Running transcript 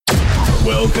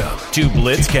Welcome to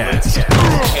Blitzcast,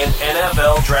 an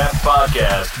NFL Draft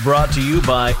podcast brought to you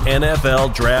by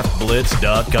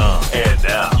NFLDraftBlitz.com. And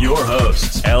now, your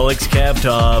hosts, Alex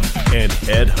Kavtov and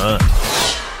Ed Hunt.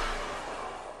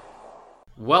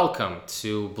 Welcome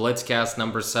to Blitzcast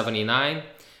number 79.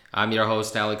 I'm your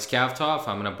host, Alex Kavtov.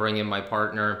 I'm going to bring in my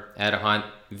partner, Ed Hunt,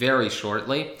 very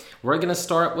shortly. We're going to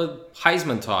start with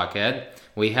Heisman talk, Ed.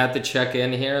 We had to check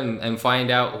in here and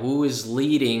find out who is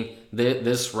leading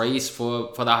this race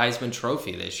for the Heisman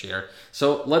Trophy this year.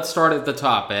 So let's start at the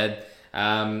top, Ed.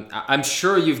 I'm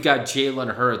sure you've got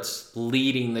Jalen Hurts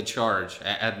leading the charge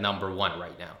at number one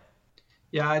right now.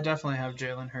 Yeah, I definitely have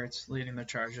Jalen Hurts leading the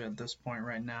charge at this point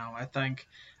right now. I think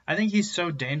he's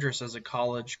so dangerous as a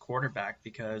college quarterback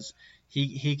because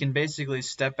he can basically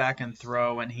step back and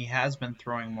throw, and he has been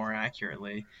throwing more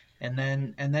accurately. And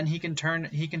then he can turn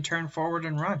forward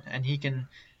and run, and he can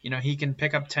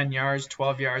pick up 10 yards,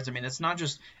 12 yards. I mean, it's not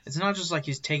just like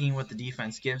he's taking what the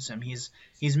defense gives him. He's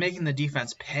making the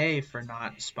defense pay for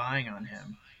not spying on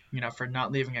him, for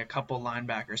not leaving a couple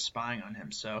linebackers spying on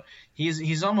him. So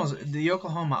he's almost, the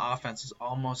Oklahoma offense is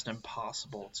almost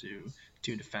impossible to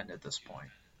defend at this point.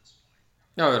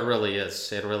 No, it really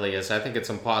is. It really is. I think it's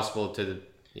impossible to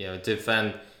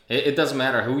defend. It doesn't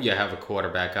matter who you have a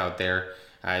quarterback out there.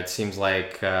 It seems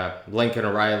like Lincoln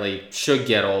Riley should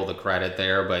get all the credit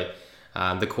there, but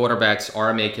the quarterbacks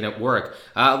are making it work.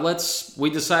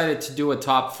 We decided to do a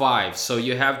top five. So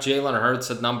you have Jalen Hurts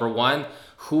at number one.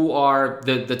 Who are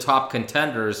the top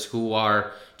contenders who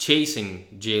are chasing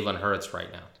Jalen Hurts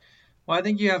right now? Well, I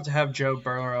think you have to have Joe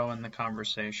Burrow in the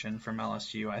conversation from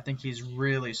LSU. I think he's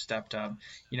really stepped up.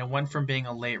 Went from being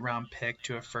a late round pick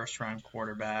to a first round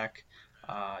quarterback.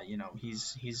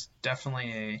 He's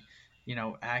definitely a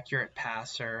accurate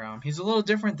passer. He's a little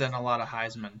different than a lot of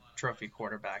Heisman Trophy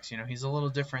quarterbacks. He's a little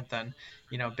different than,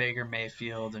 Baker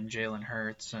Mayfield and Jalen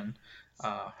Hurts. And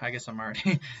I guess I'm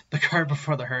already the cart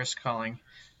before the hearse calling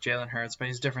Jalen Hurts, but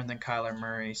he's different than Kyler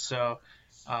Murray. So,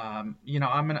 I'm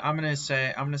gonna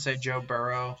say Joe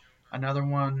Burrow. Another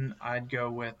one I'd go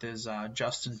with is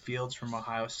Justin Fields from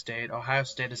Ohio State. Ohio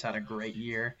State has had a great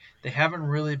year. They haven't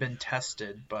really been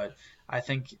tested, but I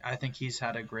think he's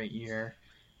had a great year.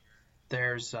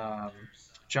 There's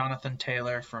Jonathan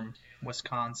Taylor from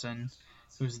Wisconsin,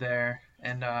 who's there,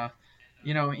 and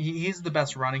he's the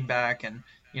best running back. And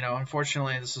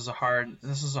unfortunately, this is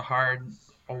a hard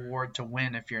award to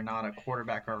win if you're not a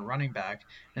quarterback or a running back.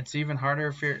 It's even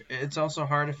harder it's also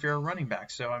hard if you're a running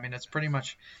back. So I mean, it's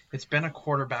been a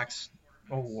quarterback's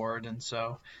award, and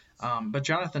so but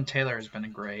Jonathan Taylor has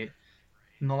been great.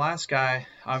 And the last guy,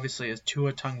 obviously, is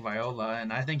Tua Tagovailoa,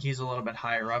 and I think he's a little bit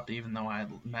higher up, even though I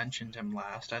mentioned him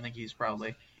last. I think he's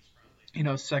probably,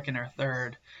 second or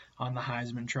third on the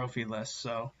Heisman Trophy list.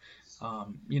 So,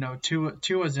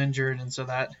 Tua's injured, and so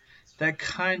that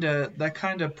kind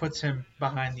of puts him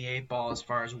behind the eight ball as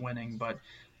far as winning. But,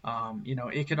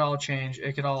 it could all change.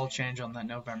 It could all change on that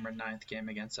November 9th game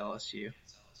against LSU.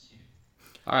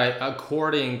 All right,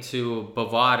 according to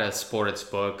Bovada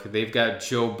Sportsbook, they've got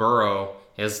Joe Burrow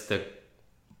as the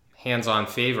hands-on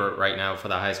favorite right now for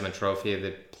the Heisman Trophy,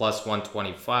 the plus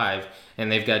 125,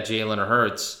 and they've got Jalen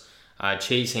Hurts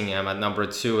chasing him at number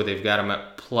two. They've got him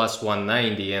at plus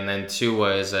 190, and then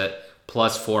Tua is at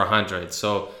plus 400.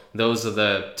 So those are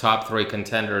the top three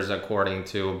contenders according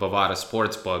to Bovada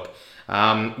Sportsbook.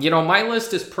 My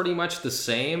list is pretty much the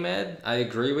same, Ed. I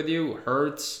agree with you.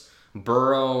 Hurts,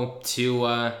 Burrow,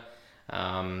 Tua,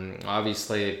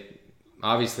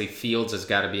 obviously Fields has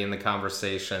got to be in the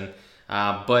conversation,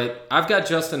 but I've got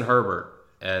Justin Herbert,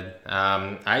 Ed.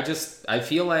 I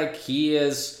feel like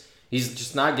he's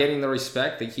just not getting the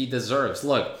respect that he deserves.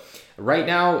 Look, right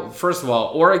now, first of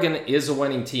all, Oregon is a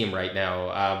winning team right now.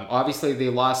 Obviously they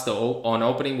lost on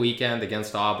opening weekend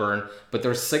against Auburn, but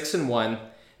they're 6-1.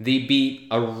 They beat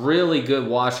a really good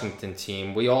Washington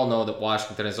team. We all know that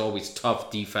Washington is always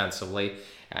tough defensively.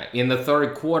 In the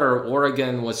third quarter,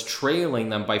 Oregon was trailing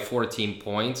them by 14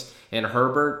 points, and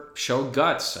Herbert showed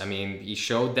guts. I mean, he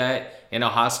showed that in a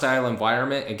hostile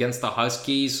environment against the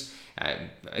Huskies,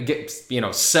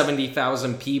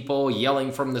 70,000 people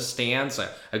yelling from the stands,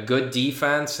 a good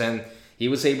defense, and he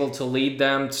was able to lead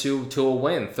them to a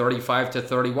win,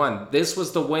 35-31. This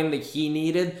was the win that he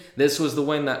needed. This was the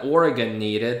win that Oregon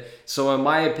needed. So in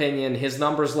my opinion, his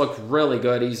numbers look really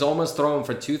good. He's almost thrown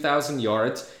for 2,000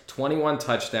 yards, 21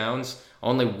 touchdowns,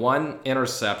 only one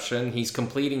interception. He's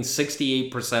completing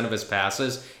 68% of his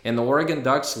passes. And the Oregon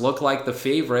Ducks look like the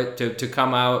favorite to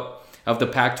come out of the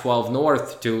Pac-12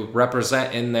 North to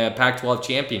represent in the Pac-12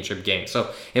 championship game.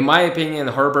 So in my opinion,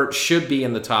 Herbert should be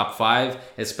in the top five,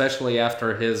 especially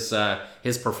after his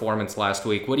his performance last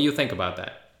week. What do you think about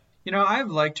that? I've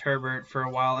liked Herbert for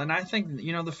a while, and I think,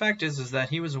 the fact is that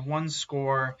he was it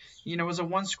was a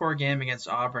one-score game against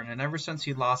Auburn, and ever since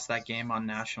he lost that game on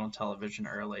national television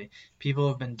early, people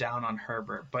have been down on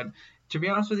Herbert. But to be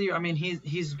honest with you, I mean,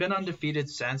 he's been undefeated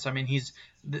since. I mean,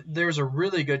 there's a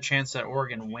really good chance that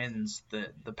Oregon wins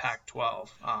the Pac-12.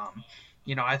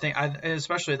 I think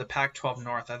especially the Pac-12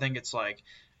 North. I think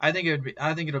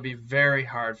it'll be very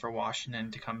hard for Washington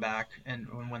to come back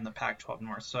and win the Pac-12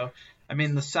 North. So, I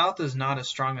mean, the South is not as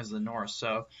strong as the North.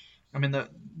 So, I mean, the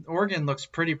Oregon looks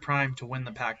pretty primed to win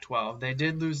the Pac-12. They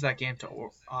did lose that game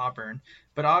to Auburn,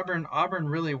 but Auburn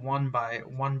really won by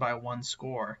one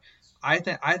score. I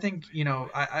think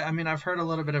I mean, I've heard a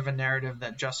little bit of a narrative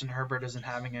that Justin Herbert isn't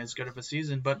having as good of a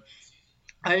season, but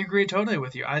I agree totally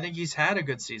with you. I think he's had a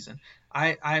good season.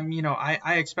 I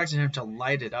expected him to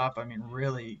light it up. I mean,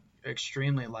 really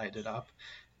extremely light it up.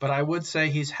 But I would say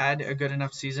he's had a good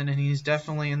enough season, and he's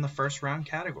definitely in the first round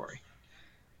category,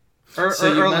 or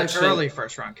early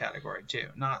first round category too.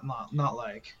 Not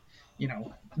like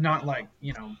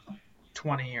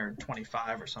 20 or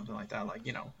 25 or something like that. Like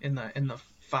in the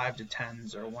 5 to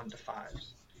 10s or 1 to 5s.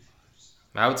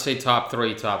 I would say top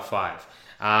 3, top 5.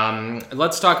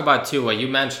 Let's talk about Tua. You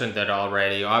mentioned it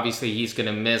already. Obviously, he's going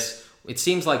to miss, it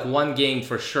seems like, one game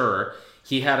for sure.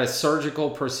 He had a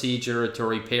surgical procedure to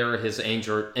repair his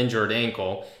injured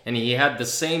ankle, and he had the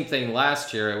same thing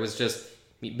last year. It was just,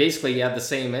 basically he had the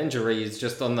same injury, it's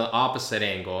just on the opposite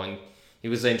angle, and he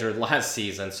was injured last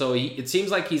season. So it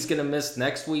seems like he's going to miss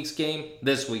this week's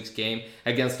game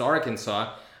against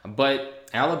Arkansas. But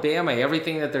Alabama,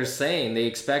 everything that they're saying, they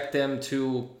expect them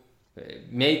to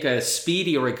make a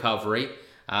speedy recovery.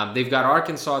 They've got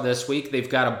Arkansas this week. They've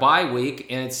got a bye week,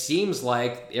 and it seems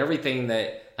like everything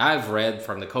that I've read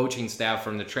from the coaching staff,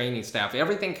 from the training staff,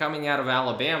 everything coming out of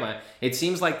Alabama, it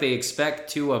seems like they expect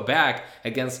Tua back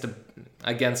against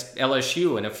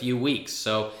LSU in a few weeks.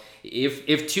 So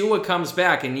if Tua comes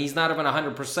back and he's not even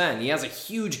 100%, he has a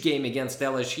huge game against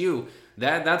LSU,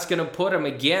 that's going to put him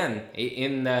again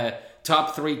in the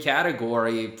top 3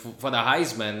 category for the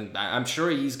Heisman. I'm sure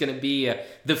he's going to be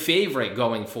the favorite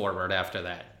going forward after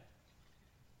that.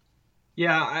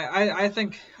 Yeah, I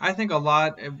think a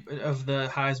lot of the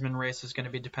Heisman race is going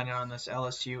to be dependent on this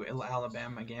LSU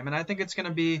Alabama game, and I think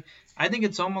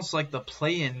it's almost like the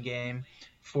play-in game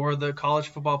for the college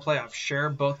football playoff. Sure,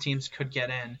 both teams could get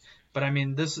in, but I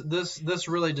mean this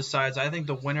really decides. I think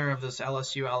the winner of this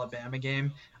LSU Alabama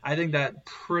game, I think that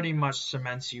pretty much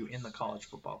cements you in the college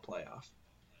football playoff.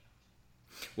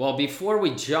 Well, before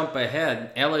we jump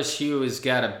ahead, LSU has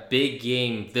got a big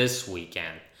game this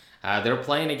weekend. They're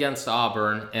playing against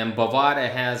Auburn, and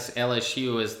Bovada has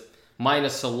LSU as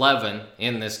 -11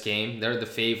 in this game. They're the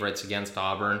favorites against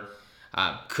Auburn.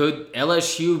 Could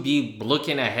LSU be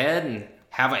looking ahead and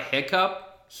have a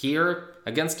hiccup here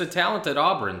against a talented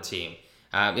Auburn team?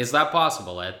 Is that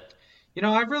possible, Ed?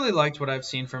 I've really liked what I've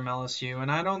seen from LSU,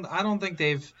 and I don't think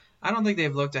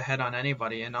they've looked ahead on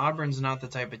anybody. And Auburn's not the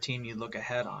type of team you look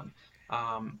ahead on.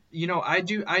 I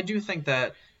do think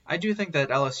that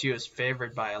LSU is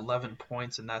favored by 11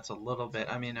 points, and that's a little bit.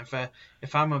 I mean,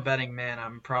 if I'm a betting man,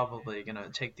 I'm probably gonna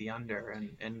take the under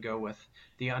and go with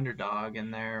the underdog in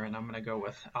there, and I'm gonna go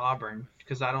with Auburn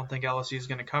because I don't think LSU is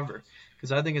gonna cover,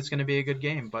 because I think it's gonna be a good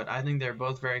game. But I think they're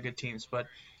both very good teams. But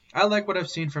I like what I've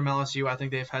seen from LSU. I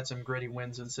think they've had some gritty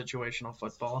wins in situational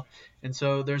football, and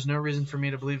so there's no reason for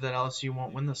me to believe that LSU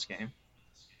won't win this game.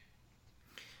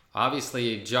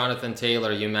 Obviously, Jonathan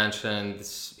Taylor, you mentioned,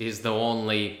 is the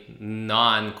only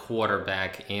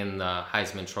non-quarterback in the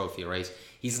Heisman Trophy race.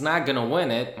 He's not going to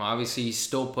win it. Obviously, he's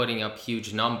still putting up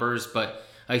huge numbers, but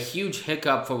a huge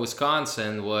hiccup for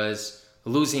Wisconsin was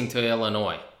losing to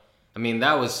Illinois. I mean,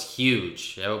 that was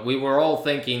huge. We were all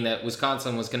thinking that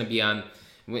Wisconsin was going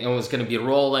to be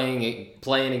rolling,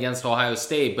 playing against Ohio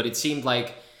State, but it seemed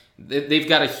like they've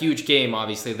got a huge game,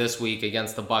 obviously, this week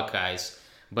against the Buckeyes.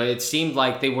 But it seemed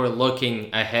like they were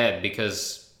looking ahead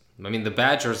because, I mean, the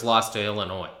Badgers lost to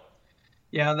Illinois.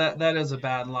 Yeah, that is a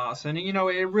bad loss, and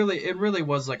it really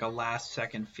was like a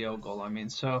last-second field goal. I mean,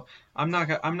 so I'm not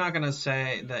gonna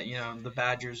say that the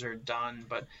Badgers are done,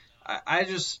 but I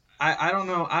don't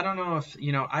know if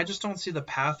I just don't see the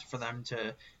path for them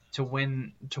to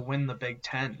win the Big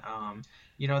Ten.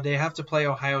 They have to play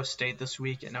Ohio State this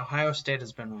week, and Ohio State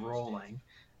has been rolling,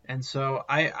 and so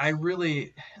I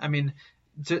mean.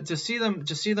 To see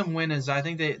them win is, I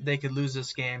think they could lose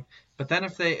this game, but then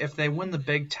if they win the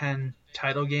Big Ten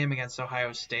title game against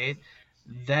Ohio State,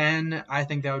 then I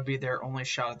think that would be their only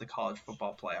shot at the college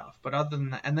football playoff. But other than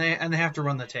that, and they have to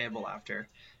run the table after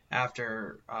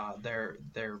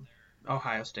their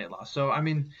Ohio State lost. So I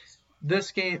mean,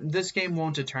 this game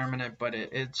won't determine it, but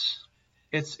it's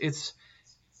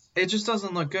it just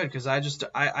doesn't look good because I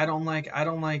don't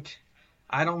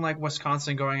like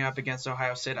Wisconsin going up against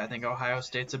Ohio State. I think Ohio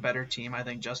State's a better team. I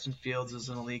think Justin Fields is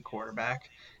an elite quarterback,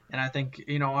 and I think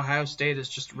Ohio State is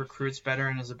just recruits better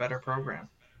and is a better program.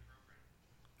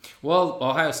 Well,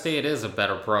 Ohio State is a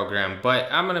better program, but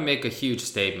I'm going to make a huge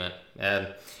statement.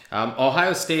 And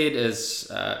Ohio State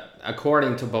is,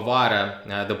 according to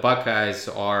Bovada, the Buckeyes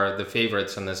are the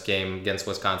favorites in this game against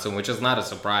Wisconsin, which is not a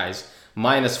surprise,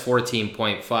 minus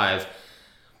 14.5.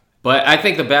 But I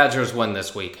think the Badgers win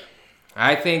this week.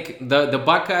 I think the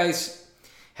Buckeyes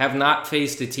have not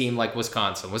faced a team like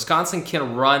Wisconsin. Wisconsin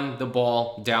can run the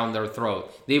ball down their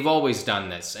throat. They've always done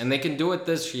this, and they can do it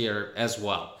this year as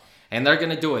well. And they're going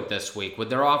to do it this week with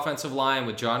their offensive line,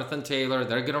 with Jonathan Taylor.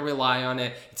 They're going to rely on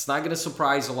it. It's not going to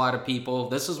surprise a lot of people.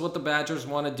 This is what the Badgers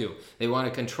want to do. They want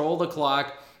to control the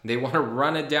clock. They want to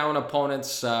run it down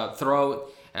opponents'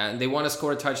 throat. And they want to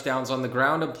score touchdowns on the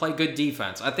ground and play good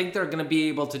defense. I think they're going to be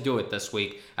able to do it this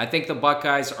week. I think the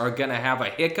Buckeyes are going to have a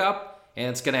hiccup, and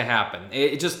it's going to happen.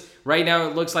 It just, right now,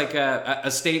 it looks like a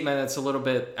statement that's a little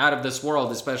bit out of this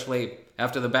world, especially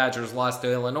after the Badgers lost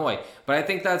to Illinois. But I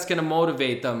think that's going to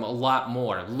motivate them a lot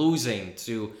more, losing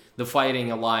to the Fighting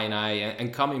Illini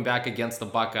and coming back against the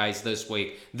Buckeyes this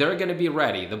week. They're going to be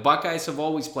ready. The Buckeyes have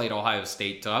always played Ohio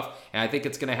State tough, and I think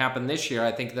it's going to happen this year.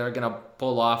 I think they're going to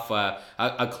pull off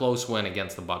a close win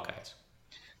against the Buckeyes.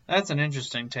 That's an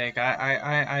interesting take.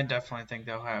 I definitely think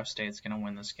that Ohio State's going to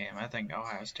win this game. I think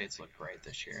Ohio State's looked great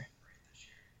this year.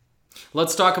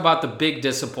 Let's talk about the big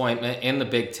disappointment in the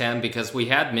Big Ten because we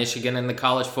had Michigan in the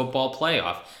college football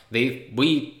playoff.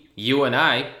 You and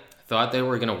I thought they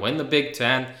were going to win the Big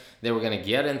Ten. They were going to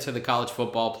get into the college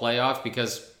football playoff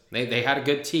because they had a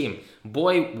good team.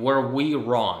 Boy, were we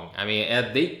wrong. I mean,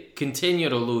 they continue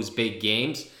to lose big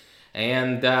games.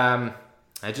 And I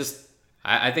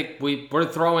think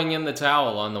we're throwing in the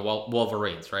towel on the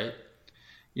Wolverines, right?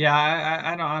 Yeah,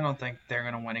 I don't think they're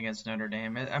going to win against Notre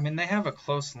Dame. I mean, they have a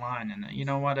close line, and you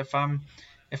know what? If I'm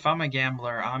a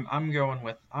gambler, I'm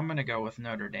going to go with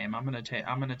Notre Dame. I'm going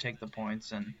to take the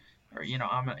points I'm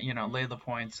gonna lay the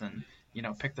points and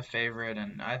pick the favorite,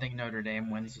 and I think Notre Dame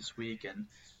wins this week, and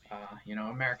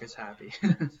America's happy.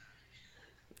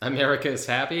 America is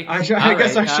happy? I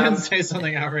guess I shouldn't say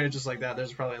something outrageous like that.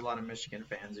 There's probably a lot of Michigan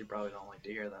fans who probably don't like to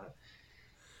hear that.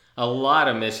 A lot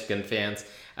of Michigan fans.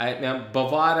 Now,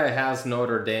 Bovada has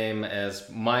Notre Dame as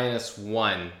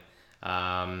 -1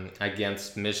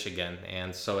 against Michigan,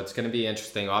 and so it's going to be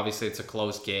interesting. Obviously, it's a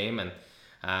close game, and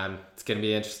it's going to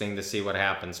be interesting to see what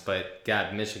happens. But,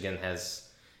 God, Michigan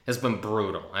has been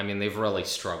brutal. I mean, they've really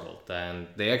struggled, and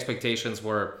the expectations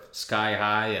were sky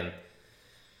high, and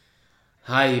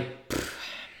I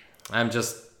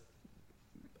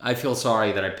feel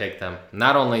sorry that I picked them,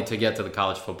 not only to get to the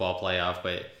college football playoff,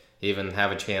 but even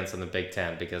have a chance in the Big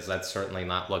Ten, because that's certainly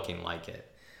not looking like it.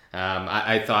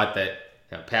 I thought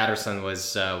that Patterson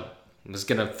was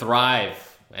going to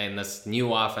thrive in this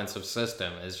new offensive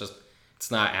system.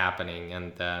 It's not happening,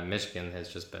 and Michigan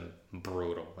has just been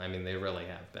brutal. I mean, they really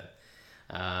have been.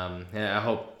 I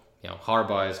hope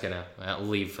Harbaugh is going to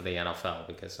leave for the NFL,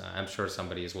 because I'm sure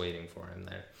somebody is waiting for him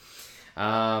there.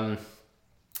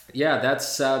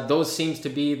 That's those seems to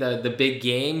be the big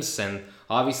games, and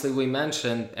obviously we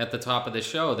mentioned at the top of the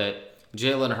show that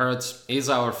Jalen Hurts is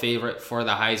our favorite for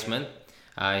the Heisman.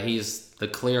 He's the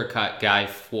clear-cut guy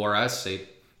for us.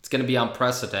 It's going to be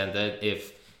unprecedented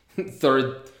if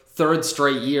third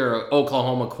straight year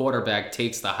Oklahoma quarterback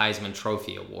takes the Heisman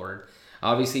Trophy award.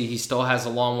 Obviously, he still has a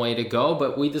long way to go,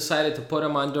 but we decided to put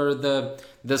him under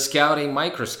the scouting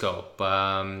microscope.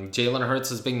 Jalen Hurts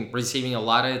has been receiving a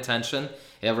lot of attention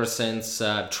ever since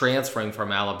transferring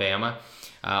from Alabama.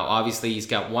 Obviously, he's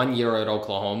got 1 year at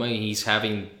Oklahoma. He's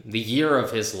having the year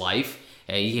of his life,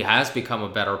 and he has become a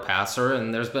better passer,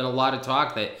 and there's been a lot of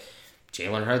talk that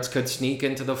Jalen Hurts could sneak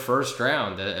into the first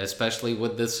round, especially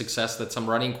with the success that some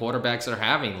running quarterbacks are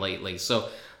having lately. So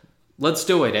let's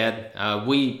do it, Ed.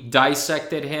 We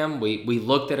dissected him. We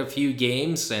looked at a few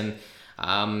games, and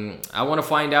I want to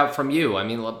find out from you. I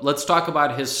mean, let's talk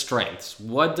about his strengths.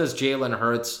 What does Jalen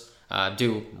Hurts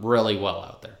do really well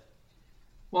out there?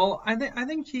 Well, I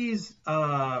think he's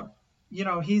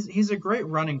he's a great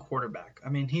running quarterback. I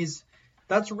mean,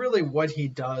 that's really what he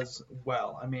does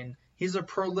well. I mean, he's a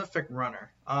prolific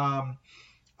runner.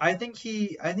 I think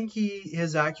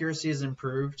his accuracy has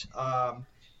improved.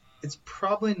 It's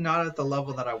probably not at the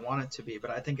level that I want it to be, but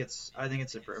I think it's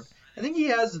improved. I think he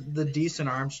has the decent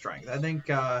arm strength. I think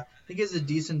he has a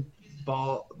decent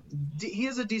ball. He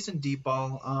has a decent deep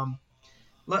ball.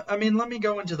 Let me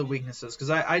go into the weaknesses because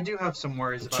I do have some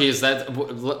worries about. Geez,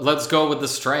 let's go with the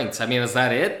strengths. I mean, is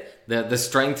that it? The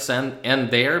strengths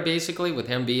end there basically with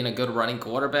him being a good running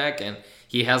quarterback, and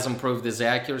he has improved his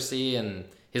accuracy and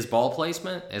his ball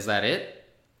placement. Is that it?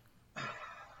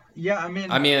 Yeah,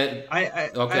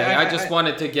 I just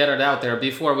wanted to get it out there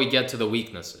before we get to the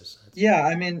weaknesses. Yeah,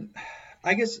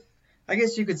 I guess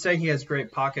you could say he has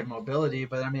great pocket mobility,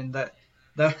 but I mean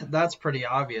that's pretty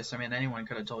obvious. I mean, anyone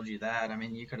could have told you that. I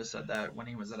mean, you could have said that when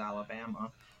he was at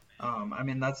Alabama.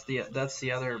 That's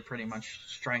the other pretty much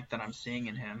strength that I'm seeing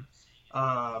in him.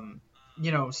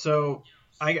 So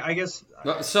I guess.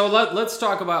 So let's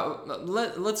talk about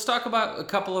let's talk about a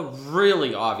couple of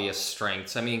really obvious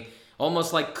strengths. I mean,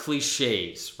 almost like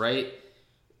cliches, right?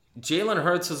 Jalen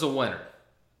Hurts is a winner.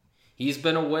 He's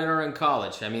been a winner in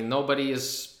college. I mean, nobody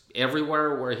is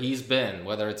everywhere where he's been,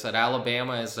 whether it's at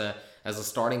Alabama as a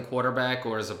starting quarterback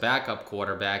or as a backup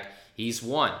quarterback. He's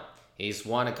won. He's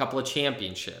won a couple of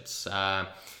championships.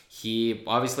 He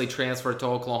obviously transferred to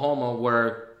Oklahoma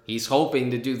where he's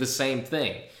hoping to do the same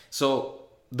thing. So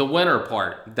the winner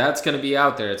part, that's going to be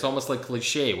out there. It's almost like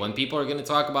cliche. When people are going to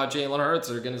talk about Jalen Hurts,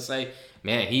 they're going to say,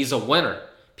 man, he's a winner.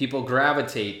 People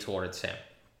gravitate towards him.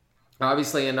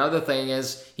 Obviously, another thing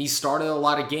is he started a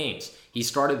lot of games. He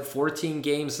started 14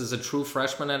 games as a true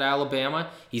freshman at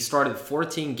Alabama. He started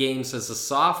 14 games as a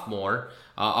sophomore.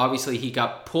 Obviously, he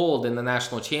got pulled in the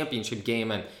national championship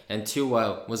game, and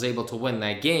Tua was able to win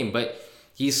that game. But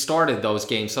he started those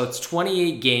games. So it's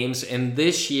 28 games, and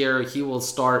this year he will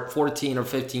start 14 or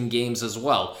 15 games as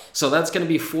well. So that's going to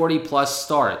be 40-plus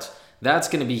starts. That's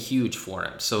going to be huge for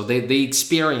him. So the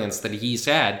experience that he's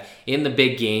had in the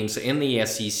big games, in the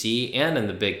SEC, and in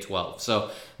the Big 12. So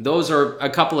those are a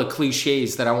couple of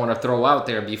cliches that I want to throw out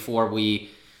there before we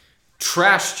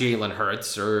trash Jalen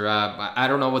Hurts, or I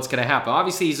don't know what's going to happen.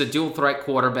 Obviously, he's a dual-threat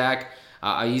quarterback.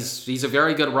 He's a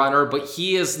very good runner, but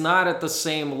he is not at the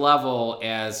same level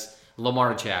as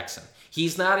Lamar Jackson.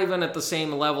 He's not even at the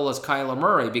same level as Kyler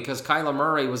Murray, because Kyler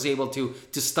Murray was able to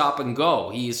stop and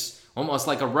go. He's almost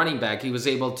like a running back. He was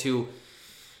able to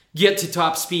get to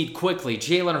top speed quickly.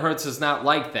 Jalen Hurts is not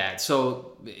like that.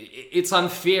 So it's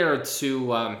unfair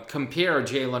to compare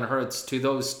Jalen Hurts to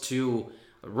those two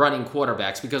running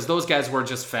quarterbacks, because those guys were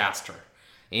just faster.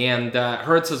 And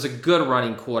Hurts is a good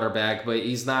running quarterback, but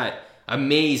he's not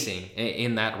amazing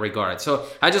in that regard. So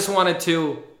I just wanted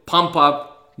to pump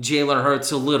up Jalen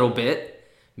Hurts a little bit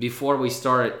before we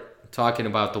start talking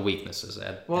about the weaknesses,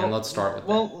 Ed. And let's start with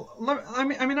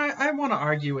that. I want to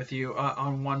argue with you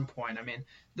on one point. I mean,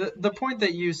 the point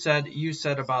that you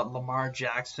said about Lamar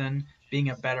Jackson being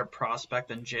a better prospect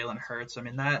than Jalen Hurts. I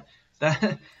mean, that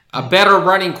a better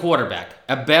running quarterback.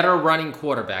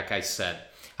 I said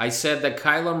that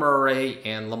Kyler Murray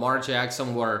and Lamar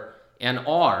Jackson were and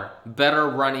are better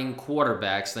running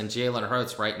quarterbacks than Jalen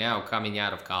Hurts right now coming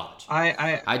out of college.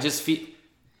 I just feel.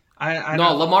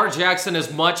 Lamar Jackson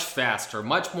is much faster,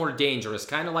 much more dangerous,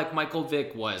 kind of like Michael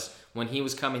Vick was when he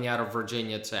was coming out of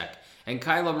Virginia Tech. And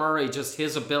Kyler Murray, just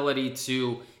his ability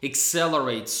to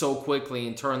accelerate so quickly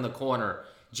and turn the corner.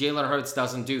 Jalen Hurts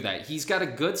doesn't do that. He's got a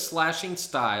good slashing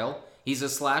style. He's a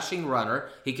slashing runner.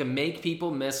 He can make people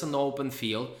miss in the open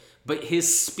field. But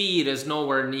his speed is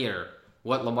nowhere near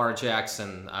what Lamar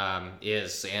Jackson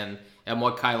is and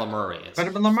what Kyler Murray is.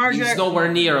 But Lamar he's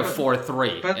nowhere near a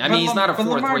 4-3. He's not a 4-3 But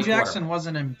Lamar Jackson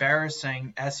wasn't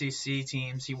embarrassing SEC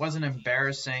teams. He wasn't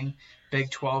embarrassing Big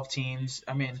 12 teams.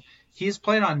 I mean, he's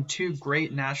played on two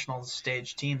great national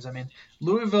stage teams. I mean,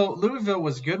 Louisville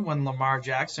was good when Lamar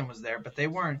Jackson was there, but they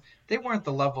weren't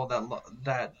the level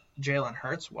that Jalen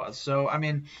Hurts was. So, I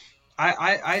mean,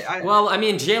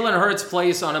 Jalen Hurts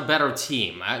plays on a better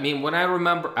team. I mean, I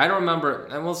remember,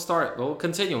 and we'll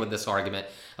continue with this argument.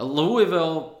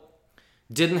 Louisville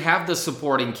didn't have the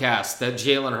supporting cast that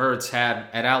Jalen Hurts had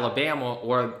at Alabama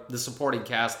or the supporting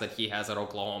cast that he has at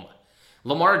Oklahoma.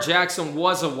 Lamar Jackson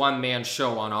was a one-man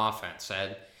show on offense,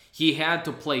 Ed. He had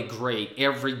to play great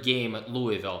every game at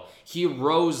Louisville. He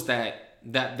rose that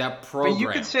program. But you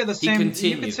could say the same.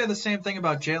 You could say the same thing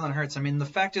about Jalen Hurts. I mean, the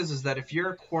fact is that if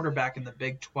you're a quarterback in the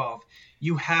Big 12,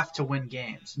 you have to win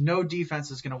games. No defense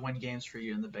is going to win games for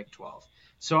you in the Big 12.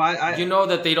 So you know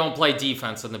that they don't play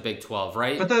defense in the Big 12,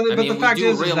 right? But the fact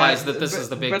is realize that this is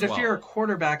the Big 12. But if you're a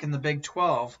quarterback in the Big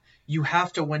 12, you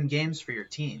have to win games for your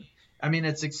team. I mean,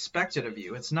 it's expected of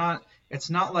you. It's not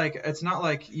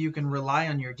like you can rely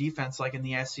on your defense like in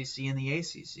the SEC and the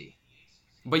ACC.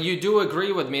 But you do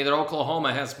agree with me that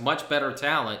Oklahoma has much better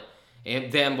talent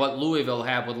than what Louisville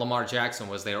had when Lamar Jackson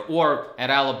was there, or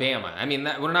at Alabama. I mean,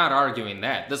 we're not arguing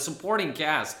that. The supporting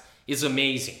cast is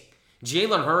amazing.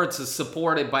 Jalen Hurts is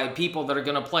supported by people that are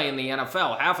going to play in the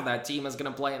NFL. Half of that team is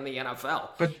going to play in the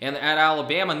NFL. And at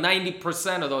Alabama,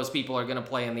 90% of those people are going to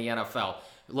play in the NFL.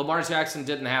 Lamar Jackson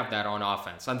didn't have that on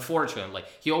offense, unfortunately.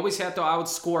 He always had to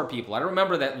outscore people. I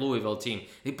remember that Louisville team.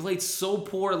 They played so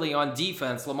poorly on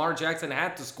defense, Lamar Jackson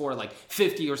had to score like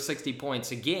 50 or 60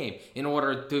 points a game in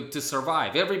order to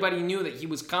survive. Everybody knew that he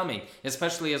was coming,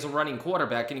 especially as a running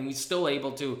quarterback, and he was still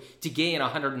able to gain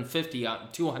 150,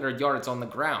 200 yards on the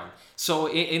ground. So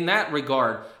in that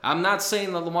regard, I'm not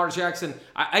saying that Lamar Jackson,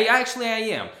 I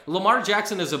am. Lamar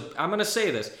Jackson is I'm going to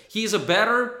say this, he's a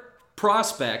better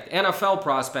prospect, NFL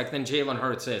prospect, than Jalen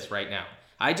Hurts is right now.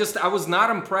 I was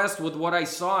not impressed with what I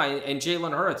saw in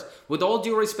Jalen Hurts. With all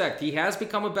due respect, he has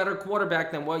become a better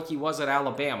quarterback than what he was at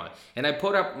Alabama. And I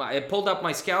pulled up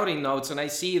my scouting notes, and I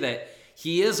see that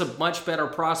he is a much better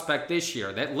prospect this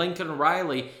year. That Lincoln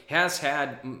Riley has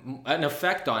had an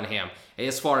effect on him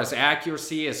as far as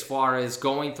accuracy, as far as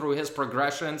going through his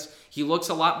progressions. He looks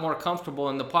a lot more comfortable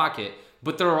in the pocket.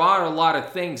 But there are a lot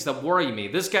of things that worry me.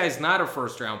 This guy's not a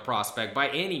first-round prospect by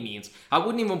any means. I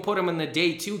wouldn't even put him in the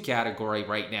day 2 category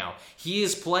right now. He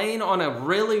is playing on a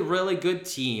really, really good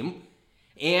team,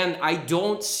 and I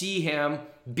don't see him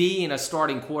being a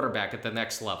starting quarterback at the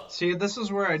next level. See, this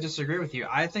is where I disagree with you.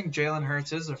 I think Jalen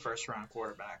Hurts is a first-round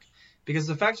quarterback. Because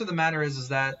the fact of the matter is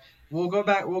that we'll go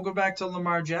back to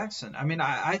Lamar Jackson. I mean,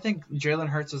 I think Jalen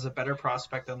Hurts is a better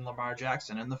prospect than Lamar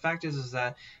Jackson. And the fact is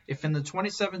that if in the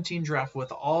 2017 draft,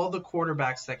 with all the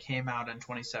quarterbacks that came out in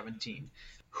 2017,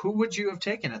 who would you have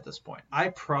taken at this point? I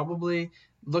probably,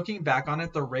 looking back on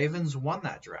it, the Ravens won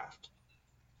that draft.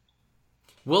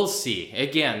 We'll see.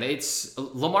 Again, it's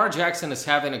Lamar Jackson is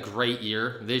having a great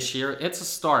year this year. It's a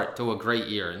start to a great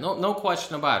year. No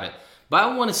question about it. But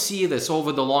I want to see this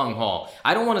over the long haul.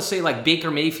 I don't want to say like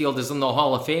Baker Mayfield is in the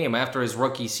Hall of Fame after his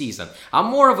rookie season. I'm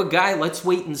more of a guy, let's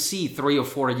wait and see 3 or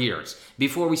 4 years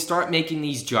before we start making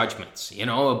these judgments,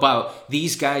 about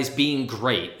these guys being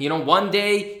great. One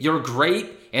day you're great,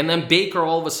 and then Baker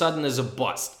all of a sudden is a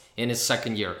bust in his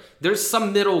second year. There's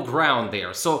some middle ground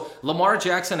there. So Lamar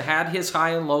Jackson had his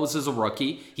high and lows as a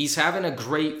rookie. He's having a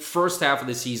great first half of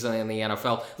the season in the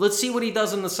NFL. Let's see what he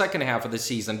does in the second half of the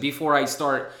season before I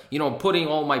start, putting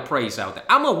all my praise out there.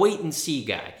 I'm a wait and see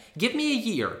guy. Give me a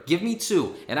year, give me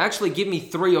 2, and actually give me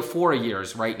 3 or 4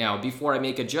 years right now before I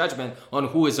make a judgment on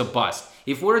who is a bust.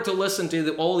 If we're to listen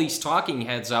to all these talking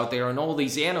heads out there and all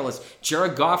these analysts,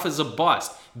 Jared Goff is a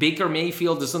bust. Baker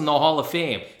Mayfield is in the Hall of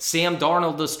Fame. Sam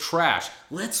Darnold is trash.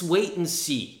 Let's wait and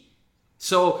see.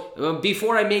 So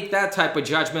before I make that type of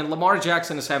judgment, Lamar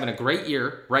Jackson is having a great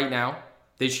year right now,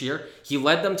 this year. He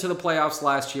led them to the playoffs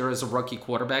last year as a rookie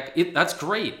quarterback. That's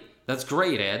great. That's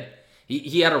great, Ed.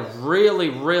 He had a really,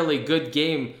 really good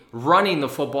game running the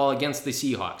football against the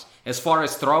Seahawks. As far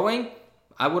as throwing,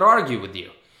 I would argue with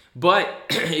you. But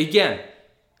again,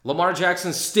 Lamar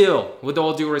Jackson still, with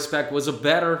all due respect, was a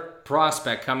better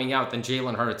prospect coming out than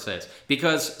Jalen Hurts is.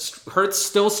 Because Hurts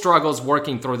still struggles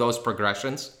working through those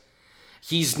progressions.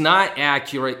 He's not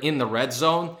accurate in the red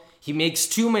zone. He makes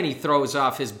too many throws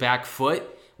off his back foot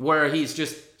where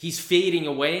he's fading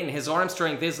away and his arm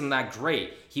strength isn't that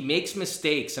great. He makes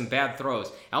mistakes and bad throws.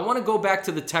 I want to go back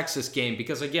to the Texas game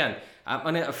because, again, I'm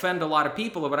going to offend a lot of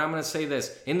people, but I'm going to say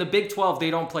this. In the Big 12, they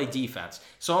don't play defense.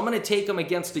 So I'm going to take them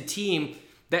against a team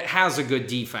that has a good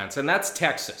defense, and that's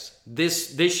Texas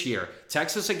this year.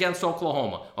 Texas against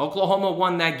Oklahoma. Oklahoma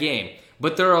won that game.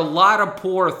 But there are a lot of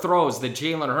poor throws that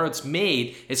Jalen Hurts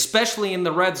made, especially in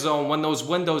the red zone when those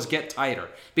windows get tighter.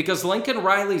 Because Lincoln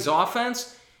Riley's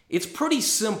offense, it's pretty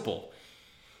simple.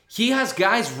 He has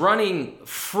guys running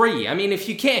free. I mean, if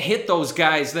you can't hit those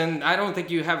guys, then I don't think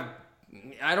you have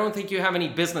any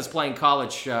business playing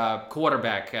college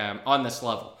quarterback on this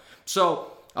level.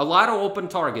 So a lot of open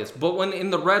targets. But when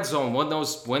in the red zone, when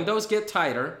those windows get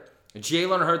tighter,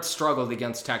 Jalen Hurts struggled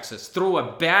against Texas. Threw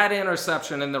a bad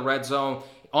interception in the red zone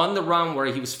on the run where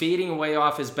he was fading away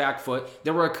off his back foot.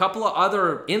 There were a couple of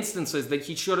other instances that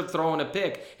he should have thrown a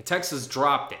pick, and Texas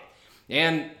dropped it.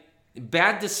 And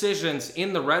bad decisions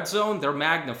in the red zone, they're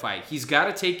magnified. He's got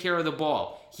to take care of the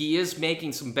ball. He is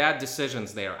making some bad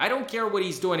decisions there. I don't care what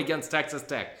he's doing against Texas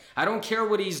Tech. I don't care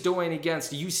what he's doing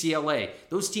against UCLA.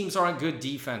 Those teams aren't good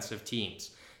defensive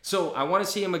teams. So I want to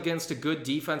see him against a good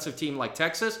defensive team like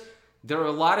Texas. There are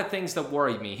a lot of things that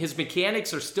worry me. His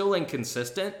mechanics are still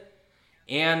inconsistent,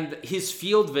 and his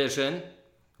field vision,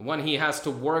 when he has to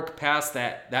work past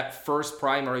that first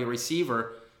primary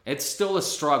receiver, it's still a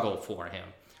struggle for him.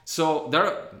 So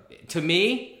to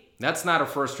me, that's not a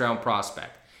first-round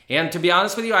prospect. And to be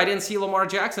honest with you, I didn't see Lamar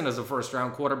Jackson as a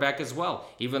first-round quarterback as well,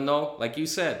 even though, like you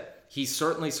said, he's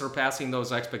certainly surpassing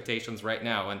those expectations right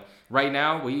now. And right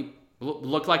now, we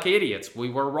look like idiots. We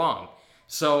were wrong.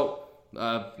 So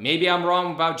maybe I'm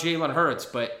wrong about Jalen Hurts,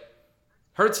 but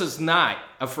Hurts is not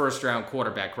a first-round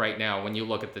quarterback right now when you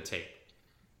look at the tape.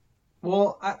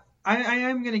 Well, I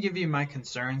am going to give you my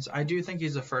concerns. I do think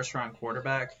he's a first-round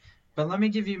quarterback, but let me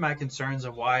give you my concerns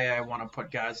of why I want to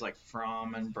put guys like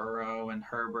Fromm and Burrow and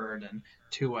Herbert and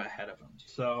Tua ahead of him.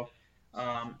 So,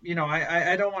 I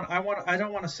don't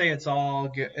want to say it's all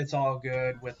good. It's all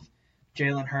good with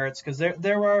Jalen Hurts because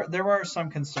there are some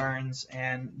concerns,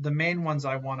 and the main ones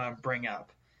I want to bring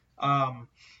up.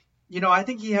 I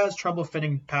think he has trouble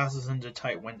fitting passes into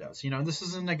tight windows. This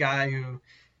isn't a guy who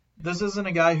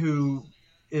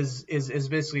is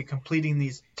basically completing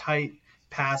these tight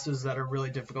passes that are really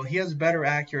difficult. He has better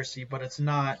accuracy, but it's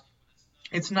not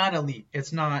elite.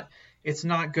 It's not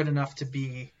good enough to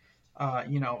be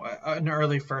an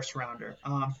early first rounder.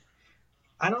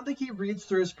 I don't think he reads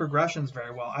through his progressions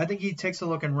very well. I think he takes a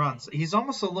look and runs. He's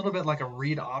almost a little bit like a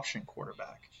read option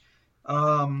quarterback.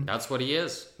 That's what he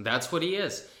is.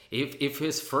 If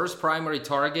his first primary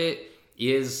target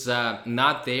is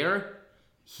not there,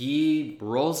 he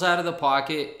rolls out of the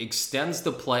pocket, extends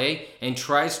the play, and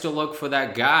tries to look for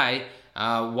that guy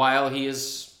while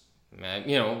he's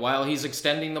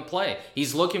extending the play.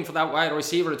 He's looking for that wide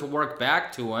receiver to work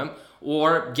back to him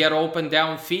or get open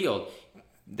downfield.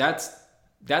 That's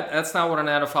not what an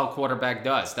NFL quarterback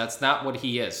does. That's not what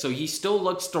he is. So he still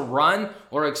looks to run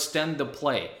or extend the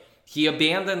play. He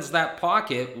abandons that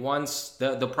pocket once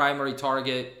the primary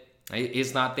target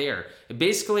is not there.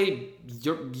 Basically,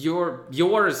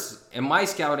 yours and my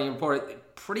scouting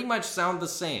report pretty much sound the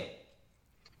same.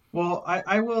 Well,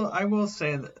 I will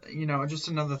say that, just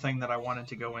another thing that I wanted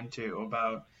to go into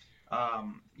about,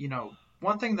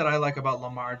 one thing that I like about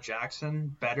Lamar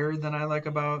Jackson better than I like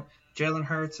about Jalen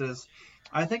Hurts is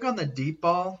I think on the deep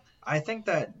ball, I think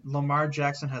that Lamar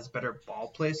Jackson has better ball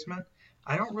placement.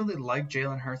 I don't really like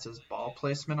Jalen Hurts' ball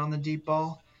placement on the deep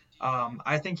ball.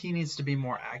 I think he needs to be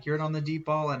more accurate on the deep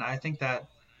ball, and I think that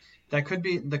could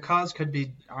be the cause could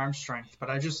be arm strength. But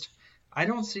I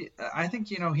don't see. I think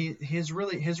his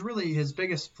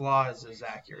biggest flaw is his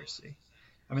accuracy.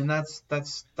 I mean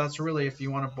that's really if you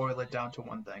want to boil it down to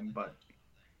one thing. But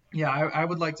yeah, I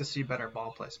would like to see better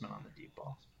ball placement on the deep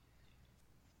ball.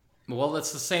 Well,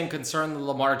 it's the same concern that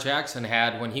Lamar Jackson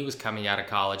had when he was coming out of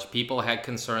college. People had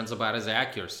concerns about his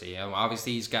accuracy. And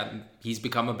obviously, he's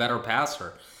become a better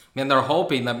passer. And they're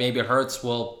hoping that maybe Hurts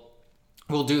will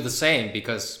do the same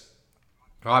because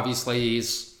obviously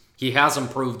he has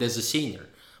improved as a senior.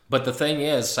 But the thing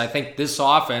is, I think this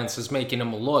offense is making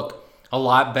him look a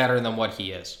lot better than what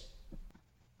he is.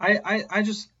 I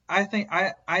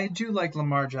do like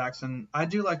Lamar Jackson. I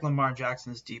do like Lamar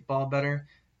Jackson's deep ball better.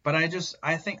 But I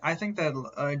think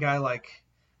that a guy like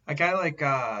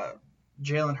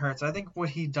Jalen Hurts, I think what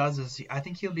he does is I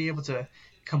think he'll be able to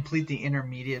complete the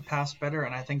intermediate pass better,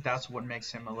 and I think that's what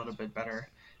makes him a little bit better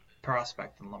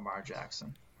prospect than Lamar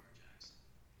Jackson.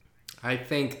 I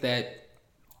think that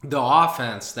the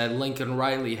offense that Lincoln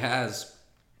Riley has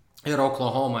at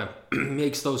Oklahoma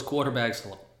makes those quarterbacks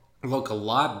look a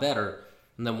lot better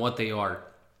than what they are.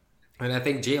 And I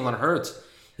think Jalen Hurts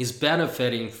is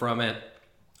benefiting from it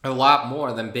a lot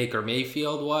more than Baker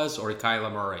Mayfield was or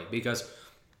Kyler Murray because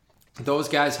those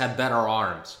guys had better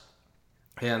arms.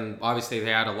 And obviously they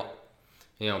had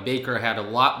Baker had a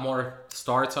lot more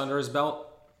starts under his belt.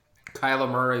 Kyler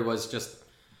Murray was just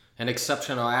an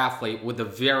exceptional athlete with a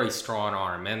very strong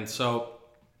arm. And so,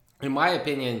 in my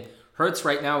opinion, Hurts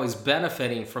right now is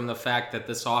benefiting from the fact that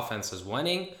this offense is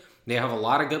winning. They have a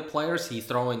lot of good players. He's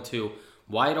throwing to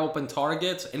wide open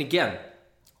targets. And again,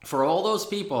 for all those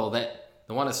people that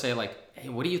I want to say, hey,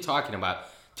 what are you talking about?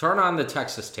 Turn on the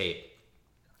Texas tape.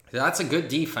 That's a good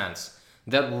defense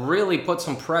that really put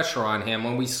some pressure on him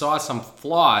when we saw some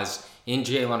flaws in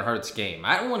Jalen Hurts' game.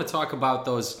 I don't want to talk about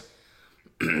those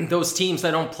teams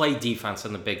that don't play defense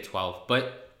in the Big 12,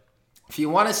 but if you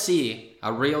want to see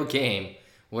a real game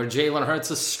where Jalen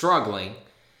Hurts is struggling,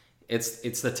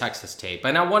 it's the Texas tape.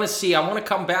 And I want to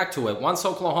come back to it. Once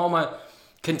Oklahoma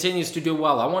continues to do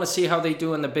well, I want to see how they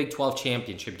do in the Big 12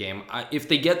 championship game. If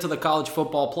they get to the college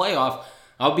football playoff,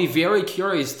 I'll be very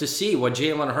curious to see what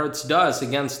Jalen Hurts does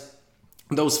against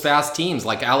those fast teams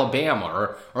like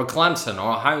Alabama or Clemson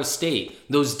or Ohio State.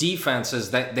 Those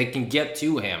defenses that they can get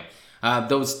to him.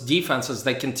 Those defenses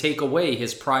that can take away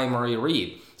his primary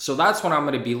read. So that's what I'm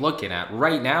going to be looking at.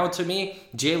 Right now, to me,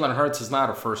 Jalen Hurts is not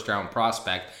a first-round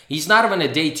prospect. He's not even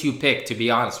a day 2 pick, to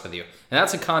be honest with you. And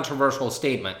that's a controversial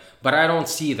statement, but I don't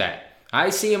see that.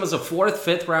 I see him as a 4th,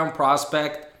 5th round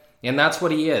prospect And that's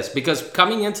what he is. Because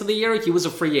coming into the year, he was a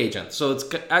free agent. So it's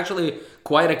actually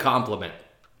quite a compliment.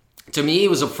 To me, he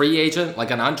was a free agent,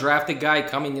 like an undrafted guy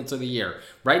coming into the year.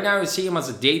 Right now, I see him as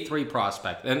a day 3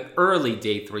 prospect, an early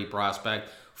day 3 prospect,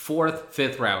 4th,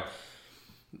 5th round.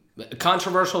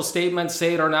 Controversial statement,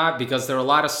 say it or not, because there are a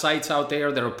lot of sites out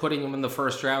there that are putting him in the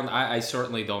first round. I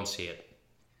certainly don't see it.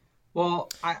 Well,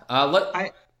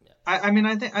 I mean,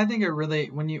 I think it really,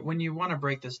 when you want to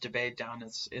break this debate down,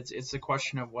 it's a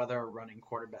question of whether a running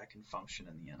quarterback can function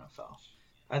in the NFL.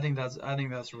 I think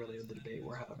that's really the debate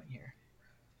we're having here.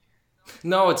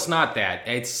 No, it's not that.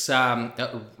 It's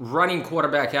a running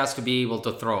quarterback has to be able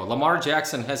to throw. Lamar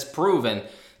Jackson has proven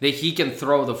that he can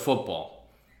throw the football.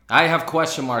 I have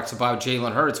question marks about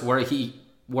Jalen Hurts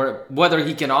whether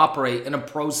he can operate in a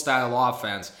pro-style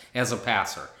offense as a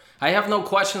passer. I have no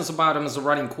questions about him as a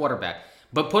running quarterback,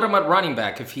 but put him at running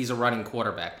back if he's a running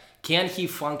quarterback. Can he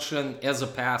function as a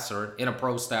passer in a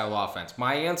pro-style offense?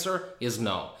 My answer is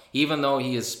no, even though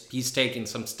he's taking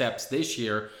some steps this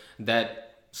year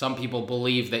that some people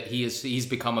believe that he's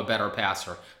become a better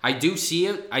passer. I do see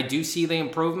it. I do see the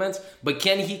improvements, but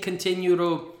can he continue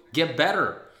to get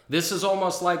better? This is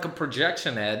almost like a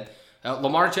projection, Ed.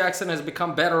 Lamar Jackson has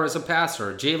become better as a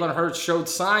passer. Jalen Hurts showed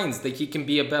signs that he can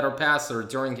be a better passer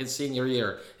during his senior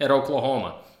year at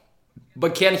Oklahoma.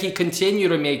 But can he continue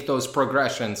to make those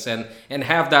progressions and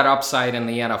have that upside in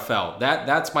the NFL?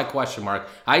 That's my question mark.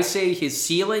 I say his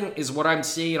ceiling is what I'm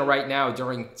seeing right now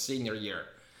during senior year.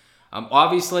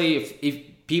 Obviously,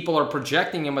 if people are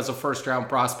projecting him as a first-round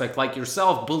prospect like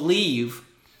yourself, believe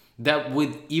that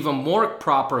with even more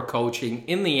proper coaching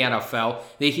in the NFL,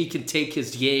 that he can take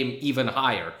his game even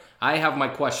higher. I have my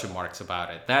question marks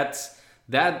about it.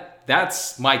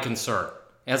 That's my concern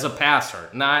as a passer,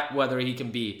 not whether he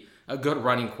can be a good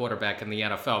running quarterback in the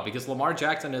NFL, because Lamar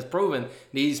Jackson has proven that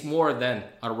he's more than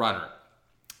a runner.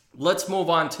 Let's move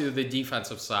on to the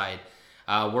defensive side.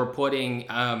 We're putting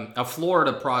a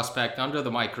Florida prospect under the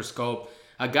microscope,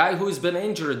 a guy who's been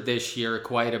injured this year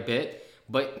quite a bit,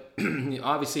 but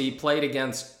obviously he played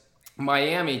against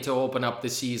Miami to open up the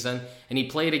season, and he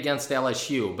played against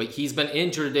LSU, but he's been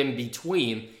injured in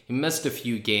between. He missed a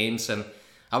few games, and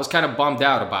I was kind of bummed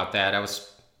out about that. I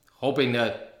was hoping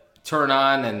to turn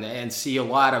on and see a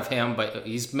lot of him, but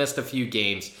he's missed a few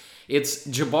games. It's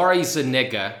Jabari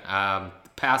Zuniga,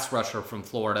 pass rusher from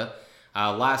Florida.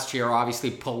 Last year,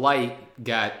 obviously, Polite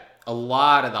got a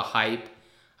lot of the hype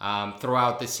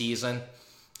throughout the season.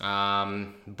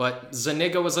 But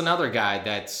Zuniga was another guy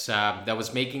that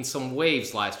was making some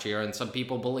waves last year, and some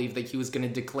people believe that he was going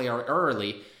to declare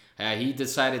early. He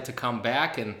decided to come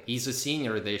back, and he's a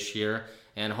senior this year,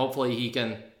 and hopefully he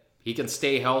can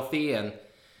stay healthy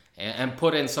and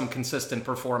put in some consistent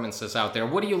performances out there.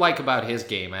 What do you like about his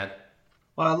game, Ed?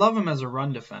 Well, I love him as a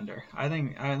run defender. I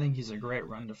think he's a great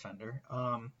run defender.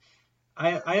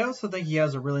 I also think he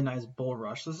has a really nice bull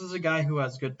rush. This is a guy who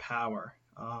has good power.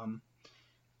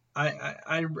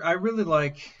 I really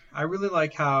like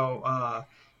how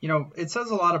it says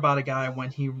a lot about a guy when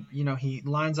he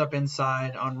lines up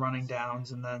inside on running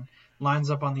downs and then lines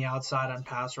up on the outside on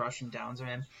pass rushing downs. I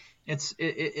mean,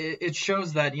 it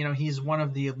shows that he's one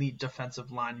of the elite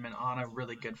defensive linemen on a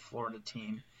really good Florida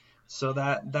team. So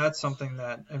that's something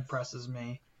that impresses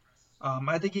me.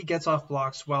 I think he gets off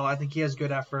blocks well. I think he has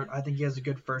good effort. I think he has a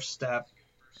good first step.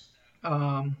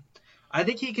 I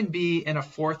think he can be in a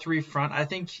 4-3 front. I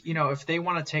think, if they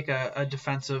want to take a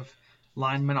defensive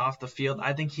lineman off the field,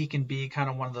 I think he can be kind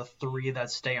of one of the 3 that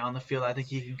stay on the field. I think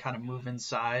he can kind of move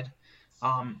inside.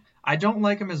 I don't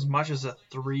like him as much as a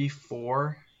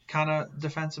 3-4 kind of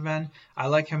defensive end. I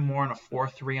like him more in a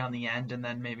 4-3 on the end and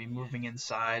then maybe moving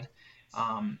inside.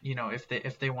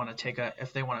 If they want to take a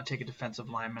defensive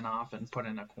lineman off and put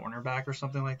in a cornerback or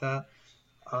something like that.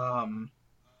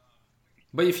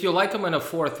 But if you like him in a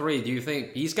 4-3, do you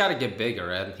think he's got to get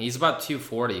bigger, Ed? He's about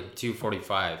 240,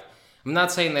 245. I'm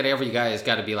not saying that every guy has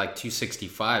got to be like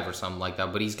 265 or something like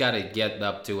that, but he's got to get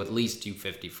up to at least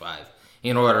 255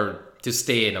 in order to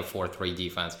stay in a 4-3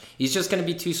 defense. He's just going to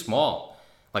be too small.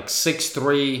 Like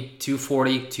 6'3",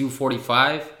 240,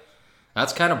 245.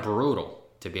 That's kind of brutal,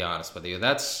 to be honest with you.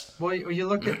 That's you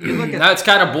look at that's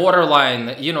kind of borderline.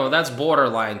 That's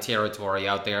borderline territory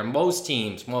out there. Most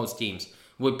teams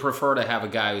would prefer to have a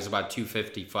guy who's about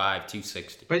 255,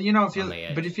 260. But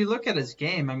if you look at his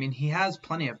game, I mean, he has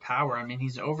plenty of power. I mean,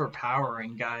 he's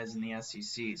overpowering guys in the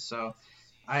SEC. So,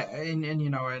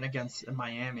 and against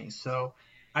Miami. So,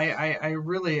 I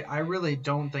really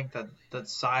don't think that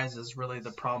size is really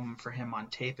the problem for him on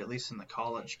tape, at least in the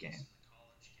college game.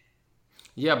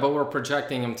 Yeah, but we're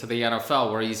projecting him to the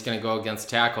NFL where he's going to go against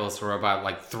tackles who are about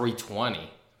like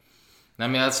 320. I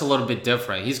mean, that's a little bit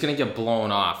different. He's going to get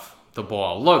blown off the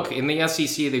ball. Look, in the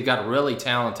SEC, they've got really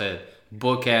talented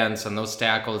bookends, and those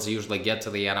tackles usually get to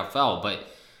the NFL. But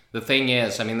the thing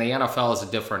is, I mean, the NFL is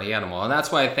a different animal. And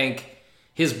that's why I think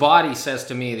his body says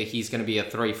to me that he's going to be a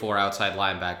 3-4 outside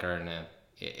linebacker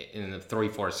in the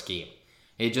 3-4 scheme.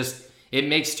 It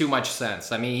makes too much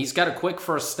sense. I mean, he's got a quick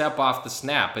first step off the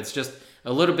snap. It's just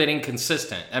a little bit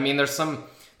inconsistent. I mean, there's some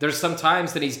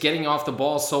times that he's getting off the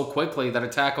ball so quickly that a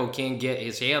tackle can't get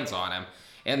his hands on him.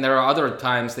 And there are other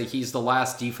times that he's the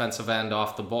last defensive end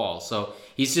off the ball. So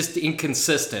he's just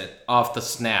inconsistent off the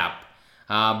snap.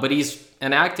 But he's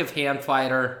an active hand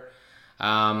fighter.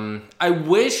 I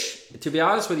wish, to be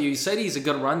honest with you, he said he's a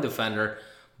good run defender,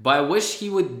 but I wish he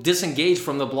would disengage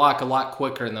from the block a lot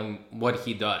quicker than what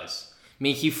he does. I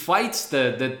mean, he fights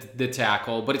the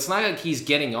tackle, but it's not like he's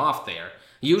getting off there.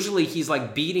 Usually he's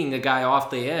like beating the guy off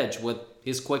the edge with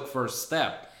his quick first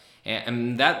step.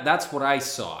 And that's what I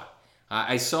saw.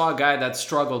 I saw a guy that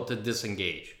struggled to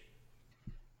disengage.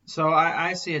 So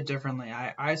I see it differently.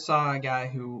 I saw a guy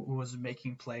who was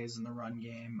making plays in the run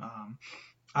game.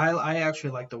 I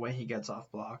actually like the way he gets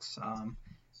off blocks.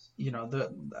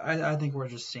 I think we're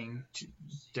just seeing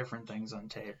different things on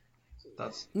tape.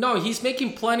 No, he's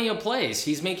making plenty of plays.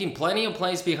 He's making plenty of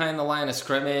plays behind the line of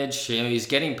scrimmage. You know, he's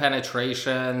getting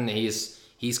penetration.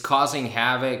 He's causing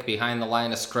havoc behind the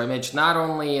line of scrimmage, not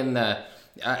only in the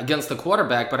against the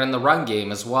quarterback, but in the run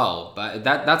game as well. But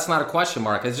that's not a question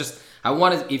mark. It's just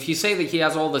if you say that he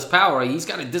has all this power, he's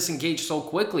got to disengage so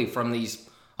quickly from these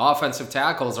offensive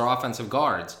tackles or offensive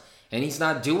guards, and he's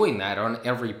not doing that on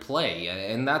every play.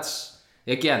 And that's,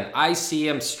 again, I see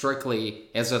him strictly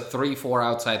as a 3-4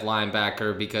 outside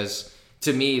linebacker because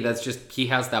to me that's just, he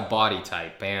has that body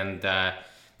type, and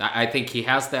I think he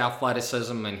has the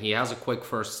athleticism and he has a quick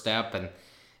first step, and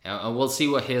we'll see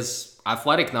what his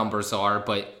athletic numbers are,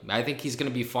 but I think he's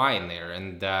going to be fine there.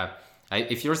 And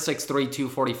if you're 6'3",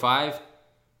 245,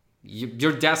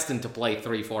 you're destined to play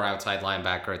 3-4 outside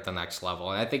linebacker at the next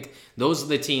level. And I think those are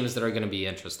the teams that are going to be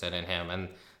interested in him. And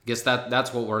I guess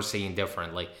that's what we're seeing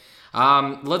differently.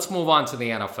 Let's move on to the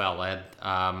NFL,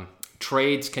 Ed.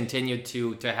 Trades continue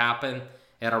to happen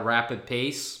at a rapid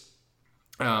pace.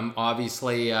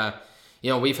 Obviously,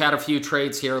 we've had a few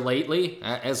trades here lately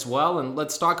as well. And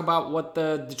let's talk about what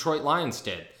the Detroit Lions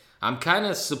did. I'm kind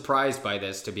of surprised by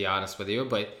this, to be honest with you,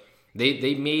 but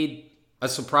they made a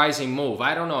surprising move.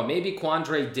 I don't know. Maybe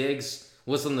Quandre Diggs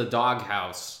was in the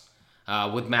doghouse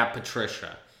with Matt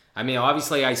Patricia. I mean,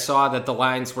 obviously, I saw that the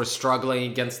Lions were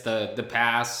struggling against the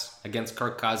pass against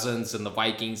Kirk Cousins and the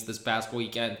Vikings this past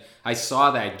weekend. I saw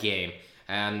that game,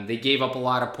 and they gave up a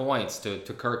lot of points to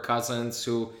Kirk Cousins,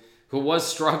 who was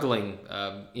struggling,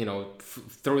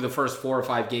 through the first 4 or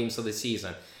 5 games of the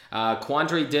season.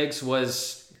 Quandre Diggs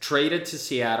was traded to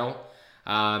Seattle.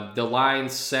 The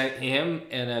Lions sent him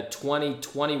and a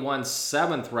 2021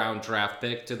 7th-round draft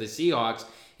pick to the Seahawks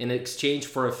in exchange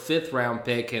for a 5th-round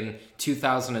pick in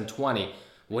 2020.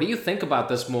 What do you think about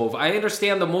this move? I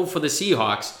understand the move for the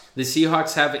Seahawks. The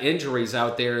Seahawks have injuries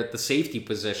out there at the safety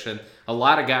position. A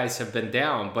lot of guys have been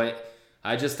down, but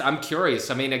I'm curious.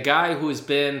 I mean, a guy who has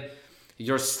been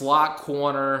your slot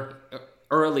corner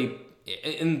early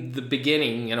in the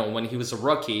beginning, when he was a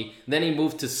rookie, then he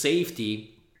moved to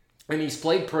safety, and he's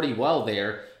played pretty well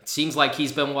there. It seems like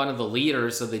he's been one of the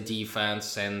leaders of the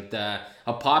defense and a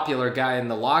popular guy in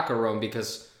the locker room,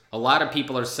 because a lot of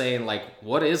people are saying, like,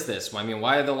 what is this? I mean,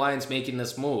 why are the Lions making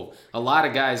this move? A lot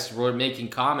of guys were making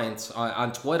comments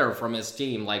on Twitter from his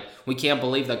team, like, we can't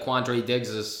believe that Quandre Diggs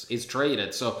is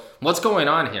traded. So what's going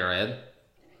on here, Ed?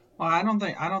 Well, I don't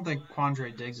think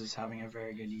Quandre Diggs is having a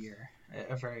very good year,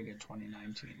 a very good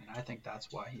 2019, and I think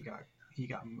that's why he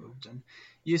got moved. And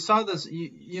you saw this,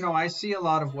 I see a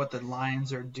lot of what the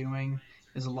Lions are doing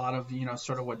is a lot of,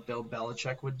 sort of what Bill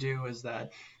Belichick would do, is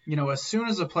that, as soon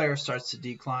as a player starts to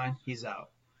decline, he's out.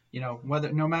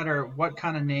 No matter what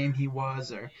kind of name he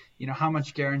was or, how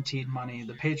much guaranteed money,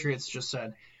 the Patriots just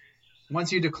said,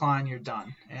 once you decline, you're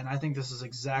done. And I think this is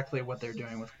exactly what they're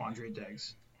doing with Quandre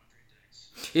Diggs.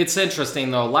 It's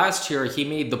interesting, though. Last year, he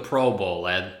made the Pro Bowl,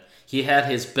 Ed. He had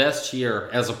his best year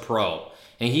as a pro.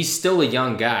 And he's still a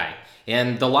young guy.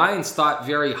 And the Lions thought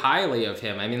very highly of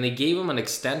him. I mean, they gave him an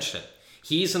extension.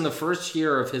 He's in the first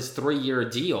year of his 3-year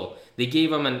deal. They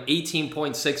gave him an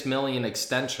 $18.6 million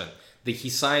extension that he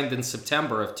signed in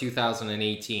September of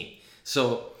 2018.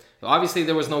 So obviously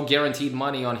there was no guaranteed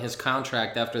money on his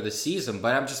contract after the season,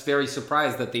 but I'm just very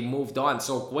surprised that they moved on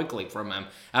so quickly from him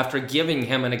after giving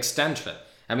him an extension.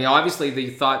 I mean, obviously they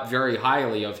thought very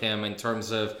highly of him in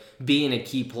terms of being a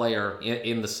key player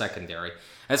in the secondary.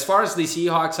 As far as the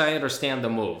Seahawks, I understand the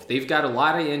move. They've got a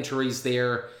lot of injuries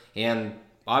there, and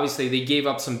obviously they gave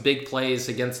up some big plays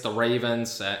against the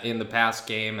Ravens in the past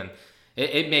game, and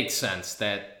it makes sense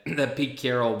that Pete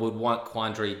Carroll would want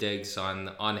Quandre Diggs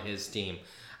on his team.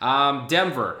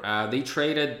 Denver, they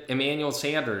traded Emmanuel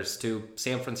Sanders to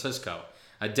San Francisco.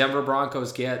 Denver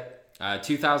Broncos get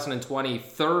 2020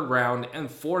 third round and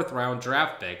fourth round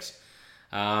draft picks.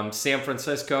 San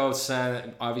Francisco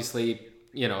sent, obviously,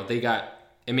 they got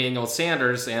Emmanuel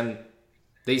Sanders, and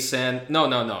they send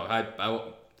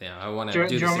I want to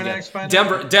do this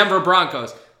again. Denver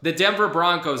Broncos. The Denver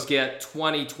Broncos get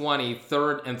 2020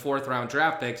 third and fourth round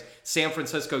draft picks. San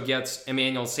Francisco gets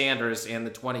Emmanuel Sanders and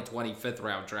the 2020 fifth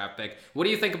round draft pick. What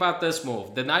do you think about this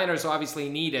move? The Niners obviously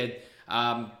needed,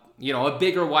 a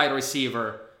bigger wide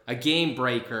receiver, a game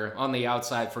breaker on the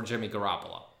outside for Jimmy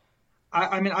Garoppolo.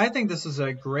 I think this is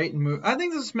a great move. I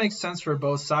think this makes sense for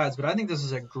both sides, but I think this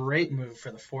is a great move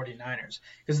for the 49ers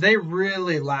because they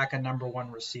really lack a number one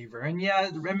receiver. And yeah,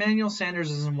 Emmanuel Sanders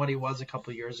isn't what he was a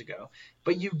couple years ago,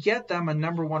 but you get them a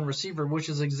number one receiver, which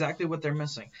is exactly what they're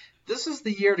missing. This is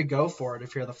the year to go for it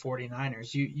if you're the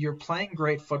 49ers. You're playing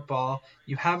great football.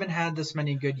 You haven't had this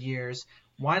many good years.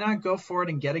 Why not go for it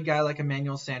and get a guy like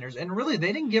Emmanuel Sanders? And really,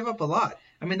 they didn't give up a lot.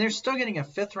 I mean, they're still getting a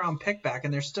fifth round pick back,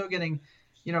 and they're still getting –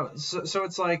 so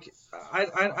it's like I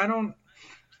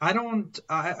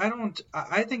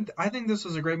think this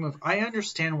was a great move. I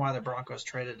understand why the Broncos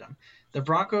traded him. The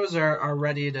Broncos are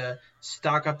ready to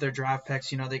stock up their draft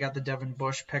picks. They got the Devin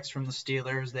Bush picks from the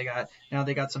Steelers. They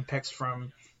got some picks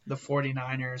from the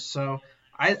 49ers. So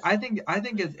I think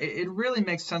it really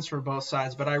makes sense for both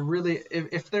sides. But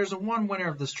if there's a one winner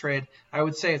of this trade, I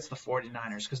would say it's the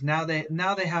 49ers because now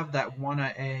they have that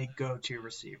 1A go-to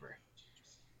receiver.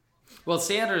 Well,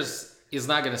 Sanders is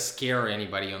not going to scare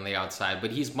anybody on the outside, but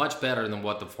he's much better than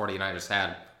what the 49ers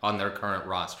had on their current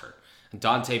roster.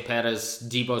 Dante Pettis,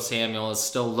 Deebo Samuel is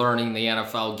still learning the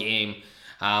NFL game.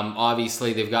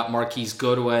 Obviously, they've got Marquise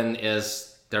Goodwin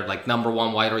as their number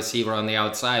one wide receiver on the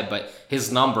outside, but his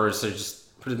numbers are just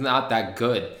not that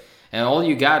good. And all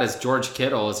you got is George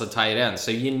Kittle as a tight end.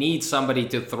 So you need somebody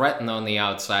to threaten on the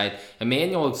outside.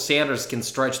 Emmanuel Sanders can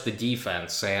stretch the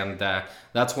defense, and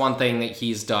that's one thing that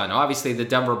he's done. Obviously, the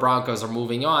Denver Broncos are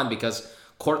moving on because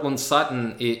Cortland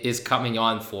Sutton is coming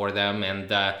on for them. And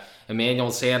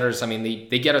Emmanuel Sanders,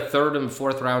 they get a third and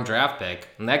fourth round draft pick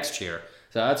next year.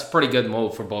 So that's a pretty good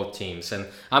move for both teams. And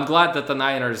I'm glad that the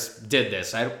Niners did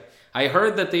this. I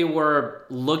heard that they were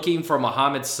looking for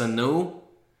Mohamed Sanu,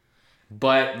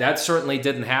 but that certainly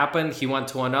didn't happen. He went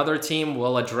to another team.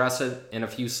 We'll address it in a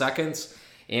few seconds.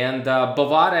 And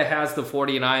Bovada has the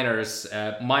 49ers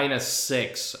at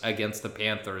 -6 against the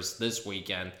Panthers this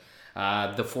weekend.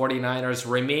 The 49ers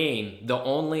remain the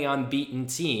only unbeaten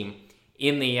team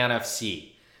in the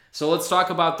NFC. So let's talk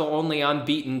about the only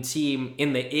unbeaten team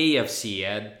in the AFC,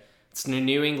 Ed. It's the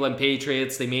New England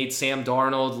Patriots. They made Sam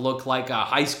Darnold look like a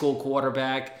high school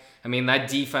quarterback. That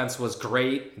defense was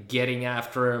great, getting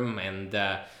after him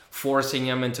and forcing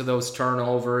him into those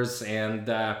turnovers. And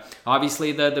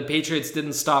obviously the Patriots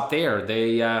didn't stop there.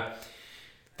 They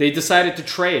decided to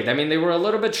trade. They were a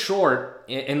little bit short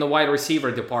in the wide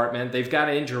receiver department. They've got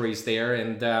injuries there.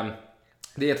 And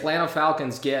the Atlanta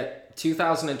Falcons get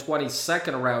 2020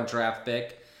 second round draft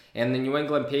pick. And the New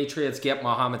England Patriots get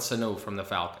Mohamed Sanu from the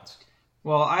Falcons.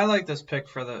 Well, I like this pick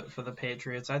for the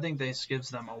Patriots. I think this gives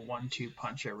them a 1-2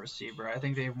 punch at receiver. I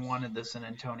think they wanted this in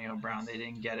Antonio Brown. They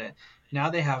didn't get it. Now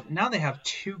they have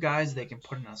two guys they can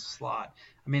put in a slot.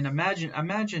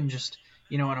 Imagine just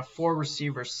in a 4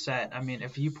 receiver set.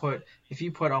 If you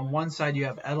put on one side you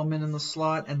have Edelman in the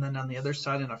slot, and then on the other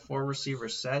side in a 4 receiver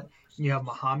set you have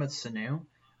Mohamed Sanu.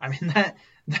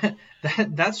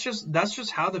 That's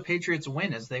just how the Patriots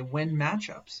win, is they win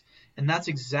matchups. And that's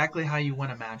exactly how you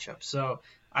win a matchup. So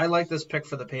I like this pick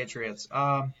for the Patriots.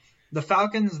 The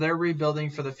Falcons, they're rebuilding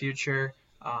for the future.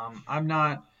 If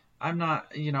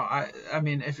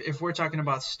we're talking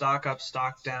about stock up,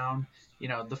 stock down,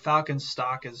 the Falcons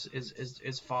stock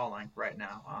is falling right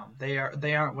now. They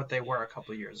aren't what they were a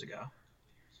couple of years ago.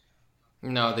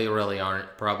 No, they really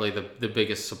aren't. Probably the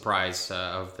biggest surprise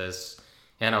of this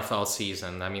NFL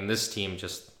season. This team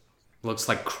just looks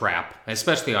like crap,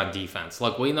 especially on defense.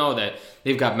 Look, we know that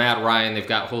they've got Matt Ryan, they've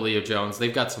got Julio Jones,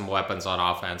 they've got some weapons on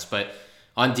offense, but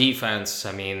on defense,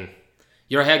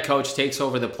 your head coach takes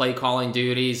over the play calling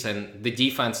duties and the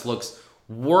defense looks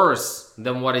worse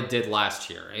than what it did last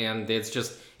year. And it's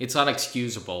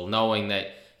unexcusable knowing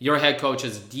that your head coach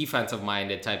is a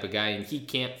defensive-minded type of guy and he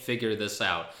can't figure this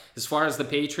out. As far as the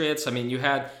Patriots, you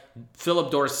had Philip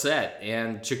Dorsett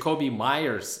and Jacoby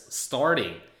Myers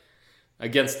starting.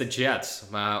 against the Jets.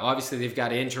 Obviously, they've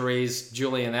got injuries.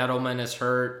 Julian Edelman is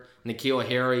hurt. N'Keal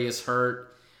Harry is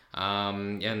hurt.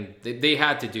 And they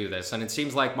had to do this. And it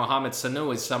seems like Mohamed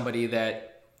Sanu is somebody that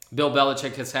Bill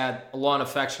Belichick has had a lot of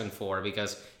affection for,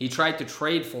 because he tried to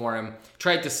trade for him,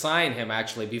 tried to sign him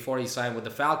actually before he signed with the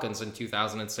Falcons in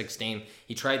 2016.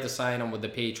 He tried to sign him with the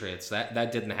Patriots.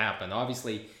 That didn't happen.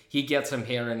 Obviously, he gets him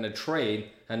here in the trade,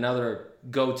 another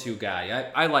go-to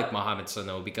guy. I like Mohamed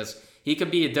Sanu because he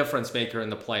could be a difference maker in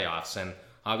the playoffs. And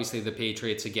obviously the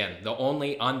Patriots, again, the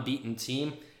only unbeaten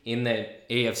team in the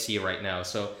AFC right now.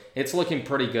 So it's looking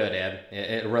pretty good, Ed.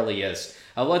 It really is.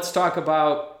 Let's talk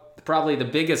about probably the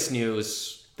biggest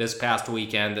news this past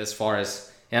weekend as far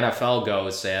as NFL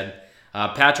goes, Ed.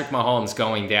 Patrick Mahomes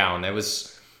going down.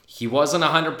 He wasn't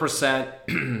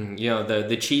 100%.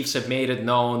 The Chiefs have made it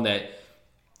known that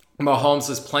Mahomes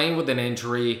is playing with an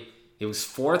injury. It was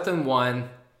 4th and 1,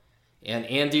 and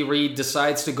Andy Reid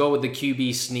decides to go with the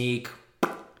QB sneak.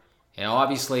 And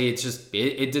obviously,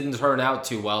 it didn't turn out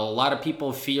too well. A lot of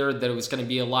people feared that it was going to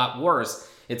be a lot worse.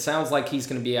 It sounds like he's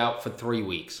going to be out for 3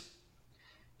 weeks.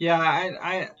 Yeah,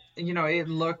 I it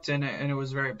looked and it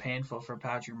was very painful for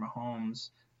Patrick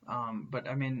Mahomes. But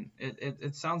I mean,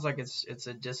 it sounds like it's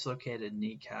a dislocated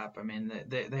kneecap. I mean,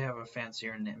 they have a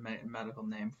fancier medical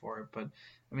name for it, but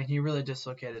I mean, he really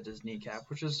dislocated his kneecap,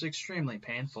 which is extremely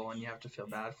painful, and you have to feel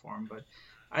bad for him. But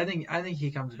I think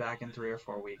he comes back in 3 or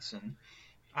 4 weeks, and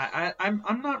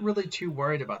I'm not really too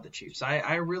worried about the Chiefs.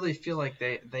 I really feel like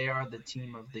they are the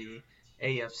team of the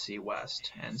AFC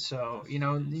West, and so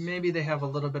maybe they have a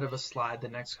little bit of a slide the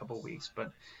next couple of weeks,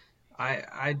 but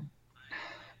I'm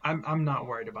not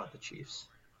worried about the Chiefs.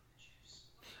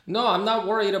 No, I'm not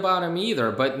worried about him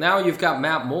either, but now you've got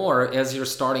Matt Moore as your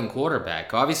starting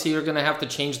quarterback. Obviously, you're going to have to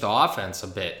change the offense a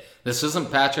bit. This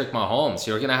isn't Patrick Mahomes.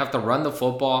 You're going to have to run the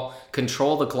football,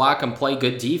 control the clock, and play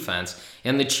good defense.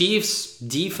 And the Chiefs'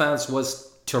 defense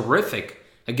was terrific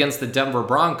against the Denver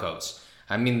Broncos.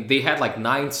 I mean, they had like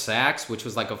 9 sacks, which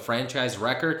was like a franchise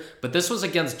record. But this was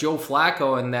against Joe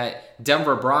Flacco and that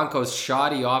Denver Broncos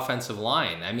shoddy offensive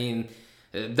line. I mean,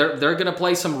 they're going to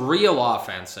play some real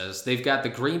offenses. They've got the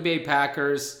Green Bay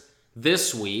Packers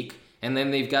this week, and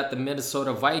then they've got the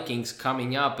Minnesota Vikings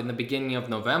coming up in the beginning of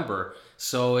November.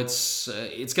 So it's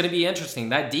going to be interesting.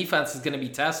 That defense is going to be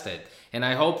tested. And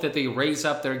I hope that they raise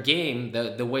up their game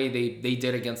the way they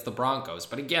did against the Broncos.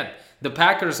 But again, the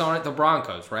Packers aren't the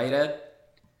Broncos, right, Ed?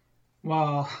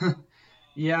 Well,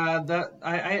 yeah, that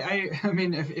I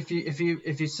mean,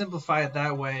 if you simplify it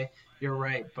that way, you're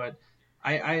right. But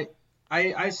I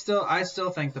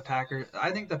still think the Packers.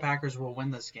 I think the Packers will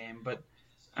win this game. But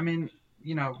I mean,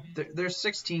 there's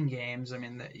 16 games. I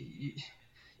mean,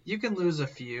 you can lose a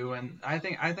few, and I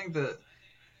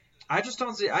just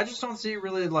don't see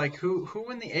really like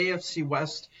who in the AFC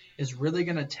West is really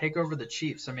going to take over the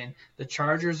Chiefs. I mean, the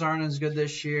Chargers aren't as good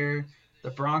this year.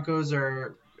 The Broncos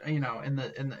are in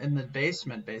the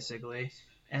basement basically,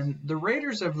 and the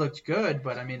Raiders have looked good.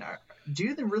 But I mean, do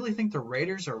you really think the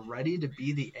Raiders are ready to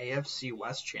be the AFC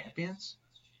West champions?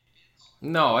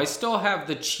 No, I still have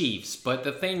the Chiefs, but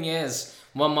the thing is,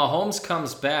 when Mahomes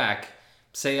comes back,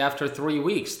 say after 3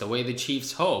 weeks, the way the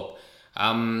Chiefs hope,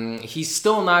 he's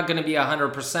still not going to be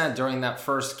 100% during that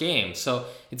first game. So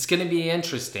it's going to be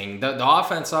interesting. The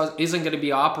offense isn't going to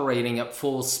be operating at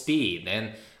full speed,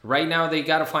 and right now they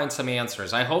got to find some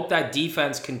answers. I hope that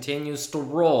defense continues to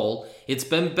roll. It's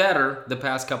been better the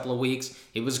past couple of weeks.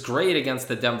 It was great against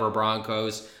the Denver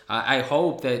Broncos. I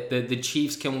hope that the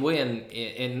Chiefs can win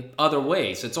in other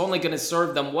ways. It's only going to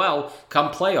serve them well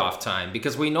come playoff time,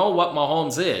 because we know what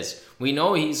Mahomes is. We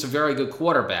know he's a very good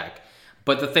quarterback.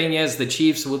 But the thing is, the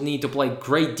Chiefs will need to play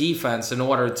great defense in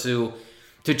order to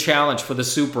challenge for the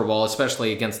Super Bowl,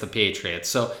 especially against the Patriots.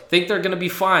 So I think they're going to be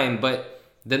fine, but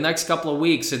the next couple of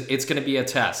weeks, it's going to be a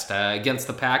test against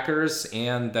the Packers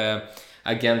and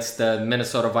against the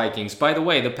Minnesota Vikings. By the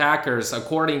way, the Packers,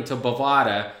 according to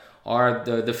Bovada, are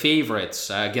the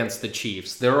favorites against the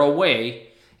Chiefs. They're away,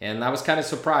 and I was kind of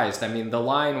surprised. I mean, the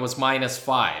line was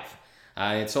 -5.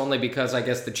 It's only because I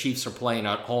guess the Chiefs are playing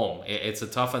at home. It's a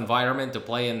tough environment to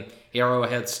play in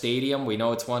Arrowhead Stadium. We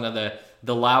know it's one of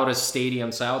the loudest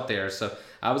stadiums out there. So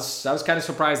I was kind of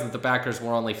surprised that the Packers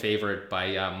were only favored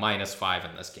by -5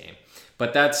 in this game.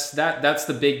 But that's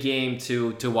the big game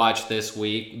to watch this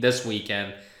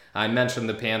weekend. I mentioned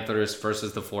the Panthers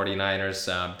versus the 49ers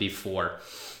before.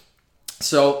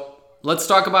 So let's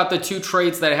talk about the 2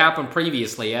 trades that happened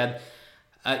previously, Ed.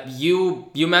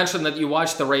 You mentioned that you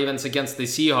watched the Ravens against the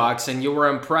Seahawks, and you were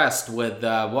impressed with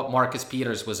what Marcus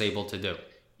Peters was able to do.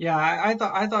 Yeah,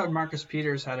 I thought Marcus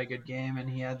Peters had a good game, and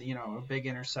he had a big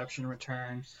interception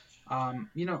return.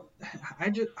 You know, I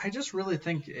just really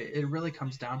think it really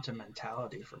comes down to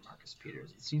mentality for Marcus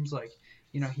Peters. It seems like,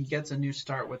 you know, he gets a new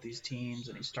start with these teams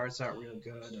and he starts out real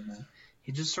good, and then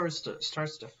he just starts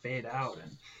to fade out.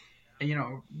 And you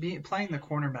know, playing the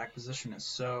cornerback position is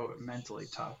so mentally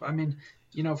tough. I mean,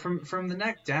 you know, from the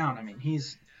neck down, I mean,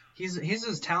 he's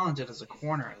as talented as a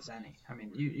corner as any. I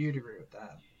mean, you'd agree with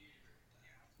that.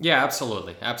 Yeah,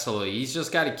 absolutely. Absolutely. He's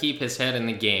just got to keep his head in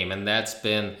the game, and that's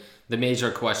been the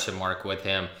major question mark with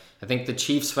him. I think the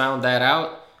Chiefs found that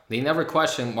out. They never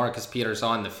questioned Marcus Peters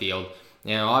on the field.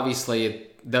 You know, obviously,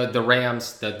 the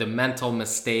Rams, the mental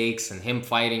mistakes and him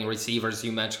fighting receivers,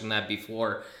 you mentioned that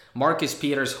before. Marcus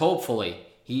Peters, hopefully,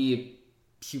 he'll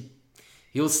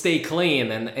stay clean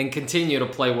and continue to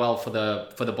play well for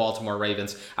the Baltimore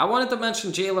Ravens. I wanted to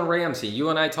mention Jalen Ramsey. You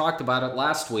and I talked about it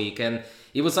last week, and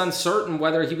it was uncertain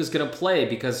whether he was going to play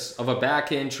because of a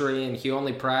back injury, and he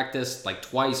only practiced like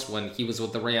twice when he was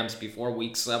with the Rams before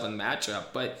Week 7 matchup.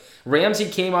 But Ramsey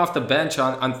came off the bench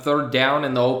on third down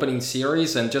in the opening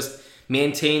series and just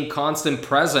maintained constant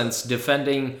presence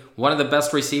defending one of the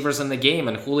best receivers in the game,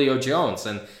 and Julio Jones.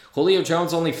 And Julio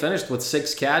Jones only finished with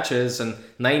 6 catches and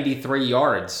 93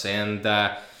 yards. And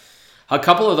a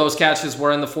couple of those catches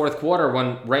were in the fourth quarter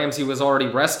when Ramsey was already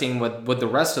resting with the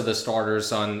rest of the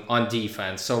starters on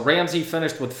defense. So Ramsey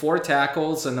finished with 4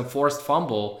 tackles and a forced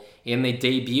fumble in the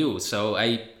debut. So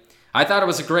I thought it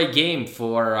was a great game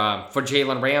for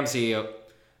Jalen Ramsey,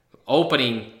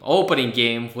 opening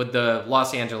game with the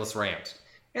Los Angeles Rams.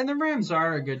 And the Rams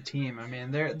are a good team. I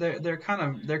mean, they're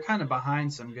kind of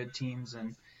behind some good teams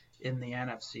in the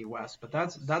NFC West, but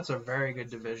that's a very good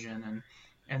division,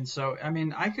 and so I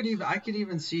mean, I could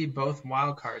even see both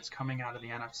wild cards coming out of the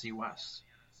NFC West.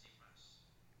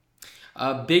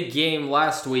 A big game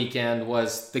last weekend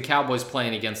was the Cowboys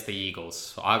playing against the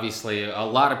Eagles. Obviously, a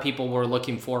lot of people were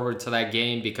looking forward to that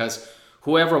game because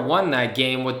whoever won that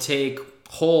game would take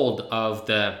hold of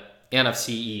the NFC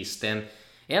East. And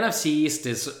NFC East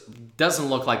doesn't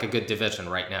look like a good division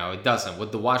right now. It doesn't.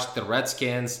 With the Washington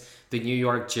Redskins, the New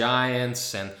York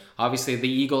Giants, and obviously the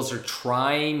Eagles are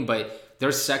trying, but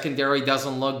their secondary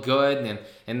doesn't look good,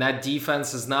 and that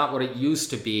defense is not what it used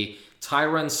to be.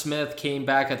 Tyron Smith came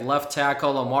back at left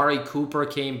tackle. Amari Cooper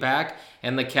came back,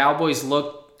 and the Cowboys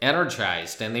looked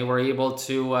energized, and they were able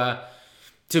to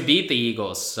beat the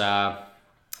Eagles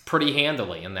pretty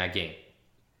handily in that game.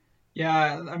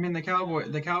 Yeah, I mean, the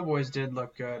Cowboys did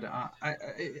look good.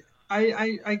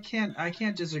 I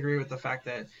can't disagree with the fact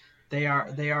that they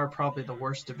are probably the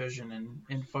worst division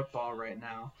in football right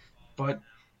now. But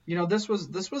you know, this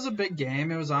was a big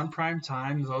game. It was on prime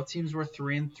time. Both teams were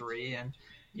 3-3, and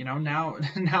you know, now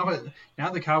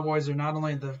the Cowboys are not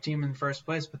only the team in first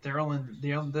place, but they're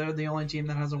the only team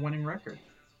that has a winning record.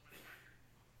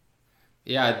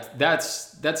 Yeah,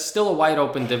 that's still a wide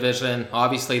open division.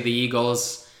 Obviously, the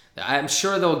Eagles, I'm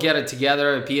sure they'll get it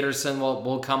together. Peterson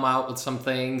will come out with some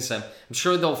things. I'm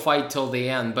sure they'll fight till the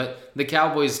end. But the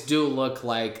Cowboys do look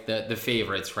like the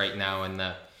favorites right now in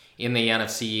the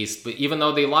NFC East. But even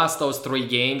though they lost those 3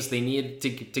 games, they needed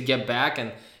to get back,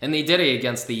 and they did it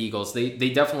against the Eagles. They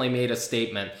definitely made a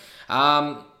statement.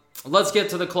 Let's get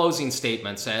to the closing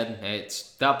statements, Ed.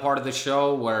 It's that part of the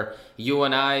show where you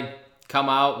and I come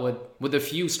out with a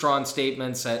few strong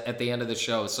statements at the end of the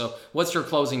show. So what's your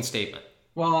closing statement?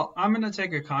 Well, I'm going to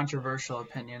take a controversial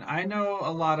opinion. I know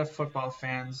a lot of football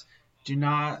fans do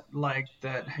not like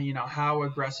that, you know, how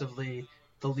aggressively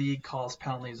the league calls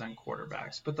penalties on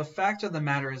quarterbacks. But the fact of the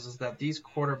matter is that these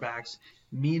quarterbacks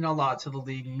mean a lot to the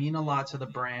league, mean a lot to the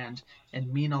brand,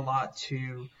 and mean a lot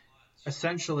to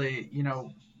essentially, you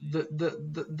know, the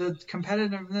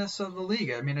competitiveness of the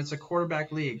league. I mean, it's a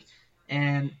quarterback league.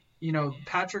 And, you know,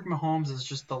 Patrick Mahomes is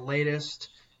just the latest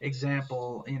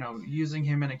example, you know, using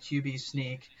him in a QB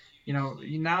sneak. You know,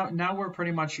 now we're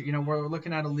pretty much, you know, we're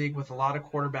looking at a league with a lot of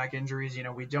quarterback injuries. You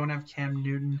know, we don't have Cam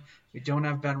Newton, we don't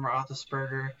have Ben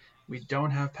Roethlisberger, we don't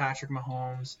have Patrick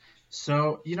Mahomes.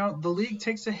 So, you know, the league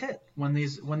takes a hit when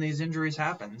these injuries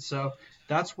happen. So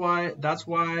that's why,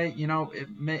 you know,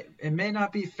 it may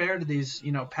not be fair to these,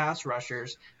 you know, pass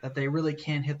rushers that they really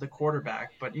can't hit the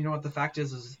quarterback. But you know what the fact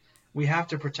is we have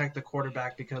to protect the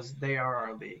quarterback because they are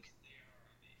our league.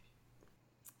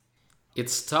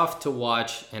 It's tough to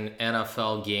watch an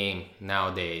NFL game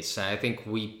nowadays. I think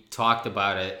we talked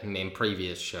about it in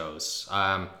previous shows.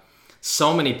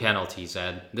 So many penalties,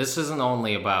 Ed. This isn't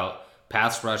only about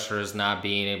pass rushers not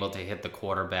being able to hit the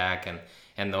quarterback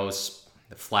and those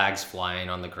flags flying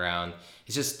on the ground.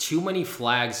 It's just too many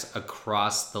flags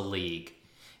across the league.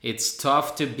 It's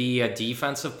tough to be a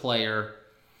defensive player.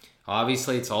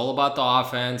 Obviously, it's all about the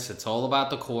offense. It's all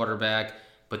about the quarterback.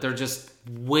 but there are just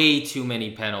way too many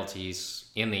penalties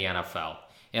in the NFL.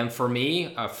 And for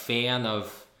me, a fan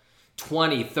of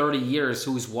 20, 30 years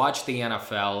who's watched the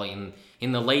NFL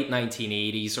in the late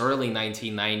 1980s, early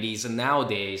 1990s, and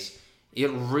nowadays, it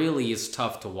really is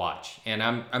tough to watch. And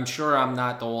I'm sure I'm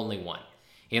not the only one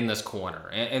in this corner.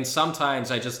 And sometimes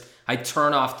I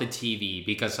turn off the TV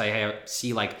because I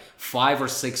see like 5 or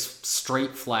 6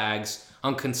 straight flags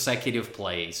on consecutive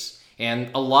plays. And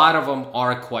a lot of them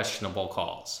are questionable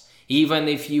calls. Even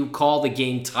if you call the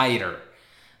game tighter,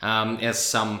 as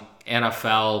some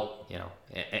NFL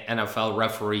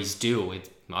referees do.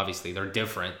 Obviously they're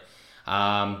different.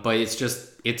 But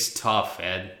it's tough,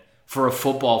 Ed, for a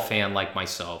football fan like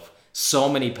myself. So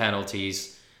many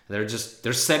penalties. They're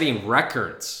setting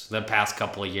records the past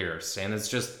couple of years. And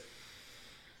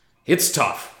it's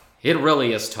tough. It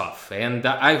really is tough. And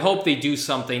I hope they do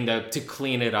something to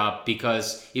clean it up,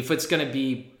 because if it's going to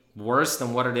be worse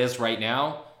than what it is right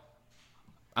now,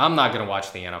 I'm not going to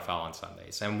watch the NFL on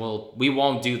Sundays. And we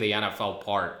won't do the NFL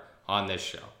part on this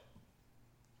show.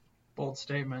 Bold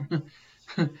statement.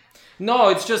 No,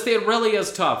 it really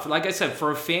is tough. Like I said,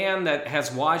 for a fan that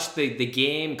has watched the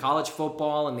game, college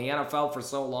football, and the NFL for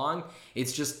so long,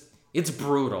 it's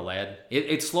brutal, Ed.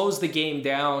 It slows the game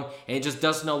down, and it just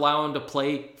doesn't allow him to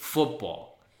play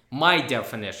football. My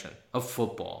definition of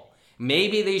football.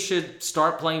 Maybe they should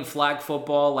start playing flag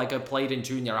football like I played in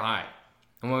junior high,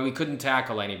 and when we couldn't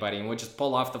tackle anybody and we just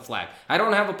pull off the flag. I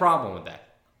don't have a problem with that.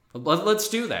 Let's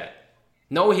do that.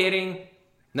 No hitting,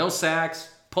 no sacks,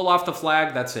 pull off the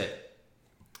flag, that's it.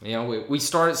 We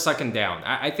started second down.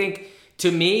 I think,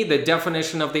 to me, the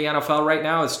definition of the NFL right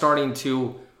now is starting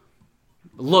to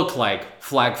look like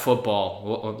flag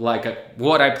football, like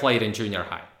what I played in junior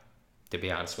high, to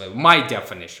be honest with you. My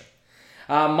definition.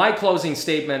 My closing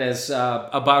statement is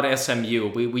about SMU.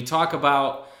 We talk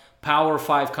about Power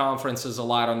 5 conferences a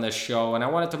lot on this show, and I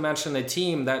wanted to mention a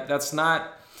team that's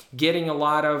not getting a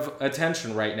lot of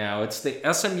attention right now. It's the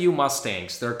SMU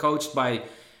Mustangs. They're coached by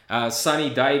Sonny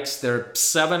Dykes. They're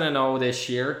 7-0 this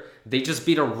year. They just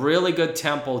beat a really good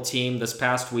Temple team this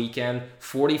past weekend,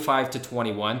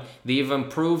 45-21. They've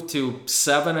improved to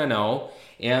 7-0,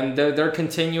 and they're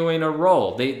continuing to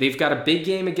roll. They've got a big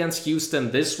game against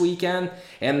Houston this weekend,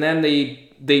 and then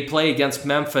they play against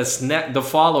Memphis the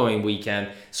following weekend.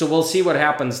 So we'll see what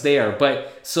happens there.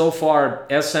 But so far,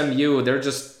 SMU,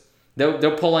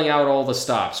 they're pulling out all the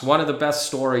stops. One of the best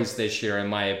stories this year, in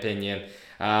my opinion.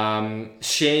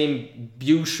 Shane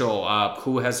Buechel,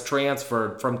 who has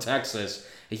transferred from Texas,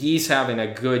 he's having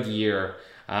a good year.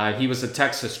 He was a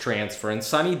Texas transfer, and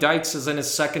Sonny Dykes is in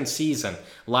his second season.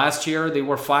 Last year they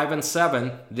were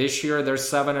 5-7. This year they're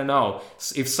 7-0.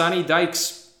 If Sonny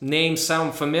Dykes' name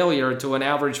sound familiar to an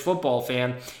average football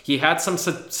fan, he had some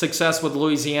success with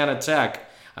Louisiana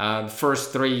Tech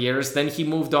first 3 years. Then he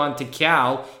moved on to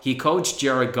Cal. He coached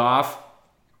Jared Goff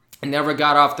and never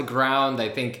got off the ground. I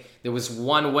think there was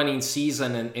one winning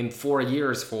season in 4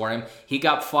 years for him. He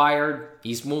got fired.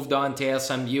 He's moved on to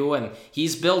SMU, and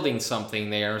he's building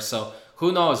something there. So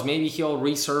who knows? Maybe he'll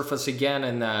resurface again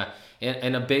in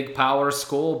a big power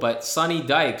school. But Sonny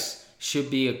Dykes should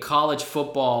be a college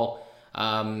football.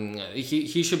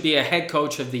 He should be a head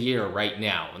coach of the year right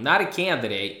now. Not a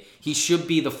candidate. He should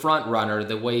be the front runner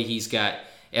the way he's got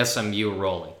SMU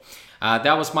rolling.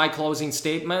 That was my closing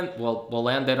statement. We'll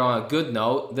end it on a good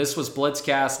note. This was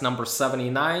Blitzcast number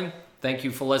 79. Thank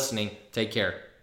you for listening. Take care.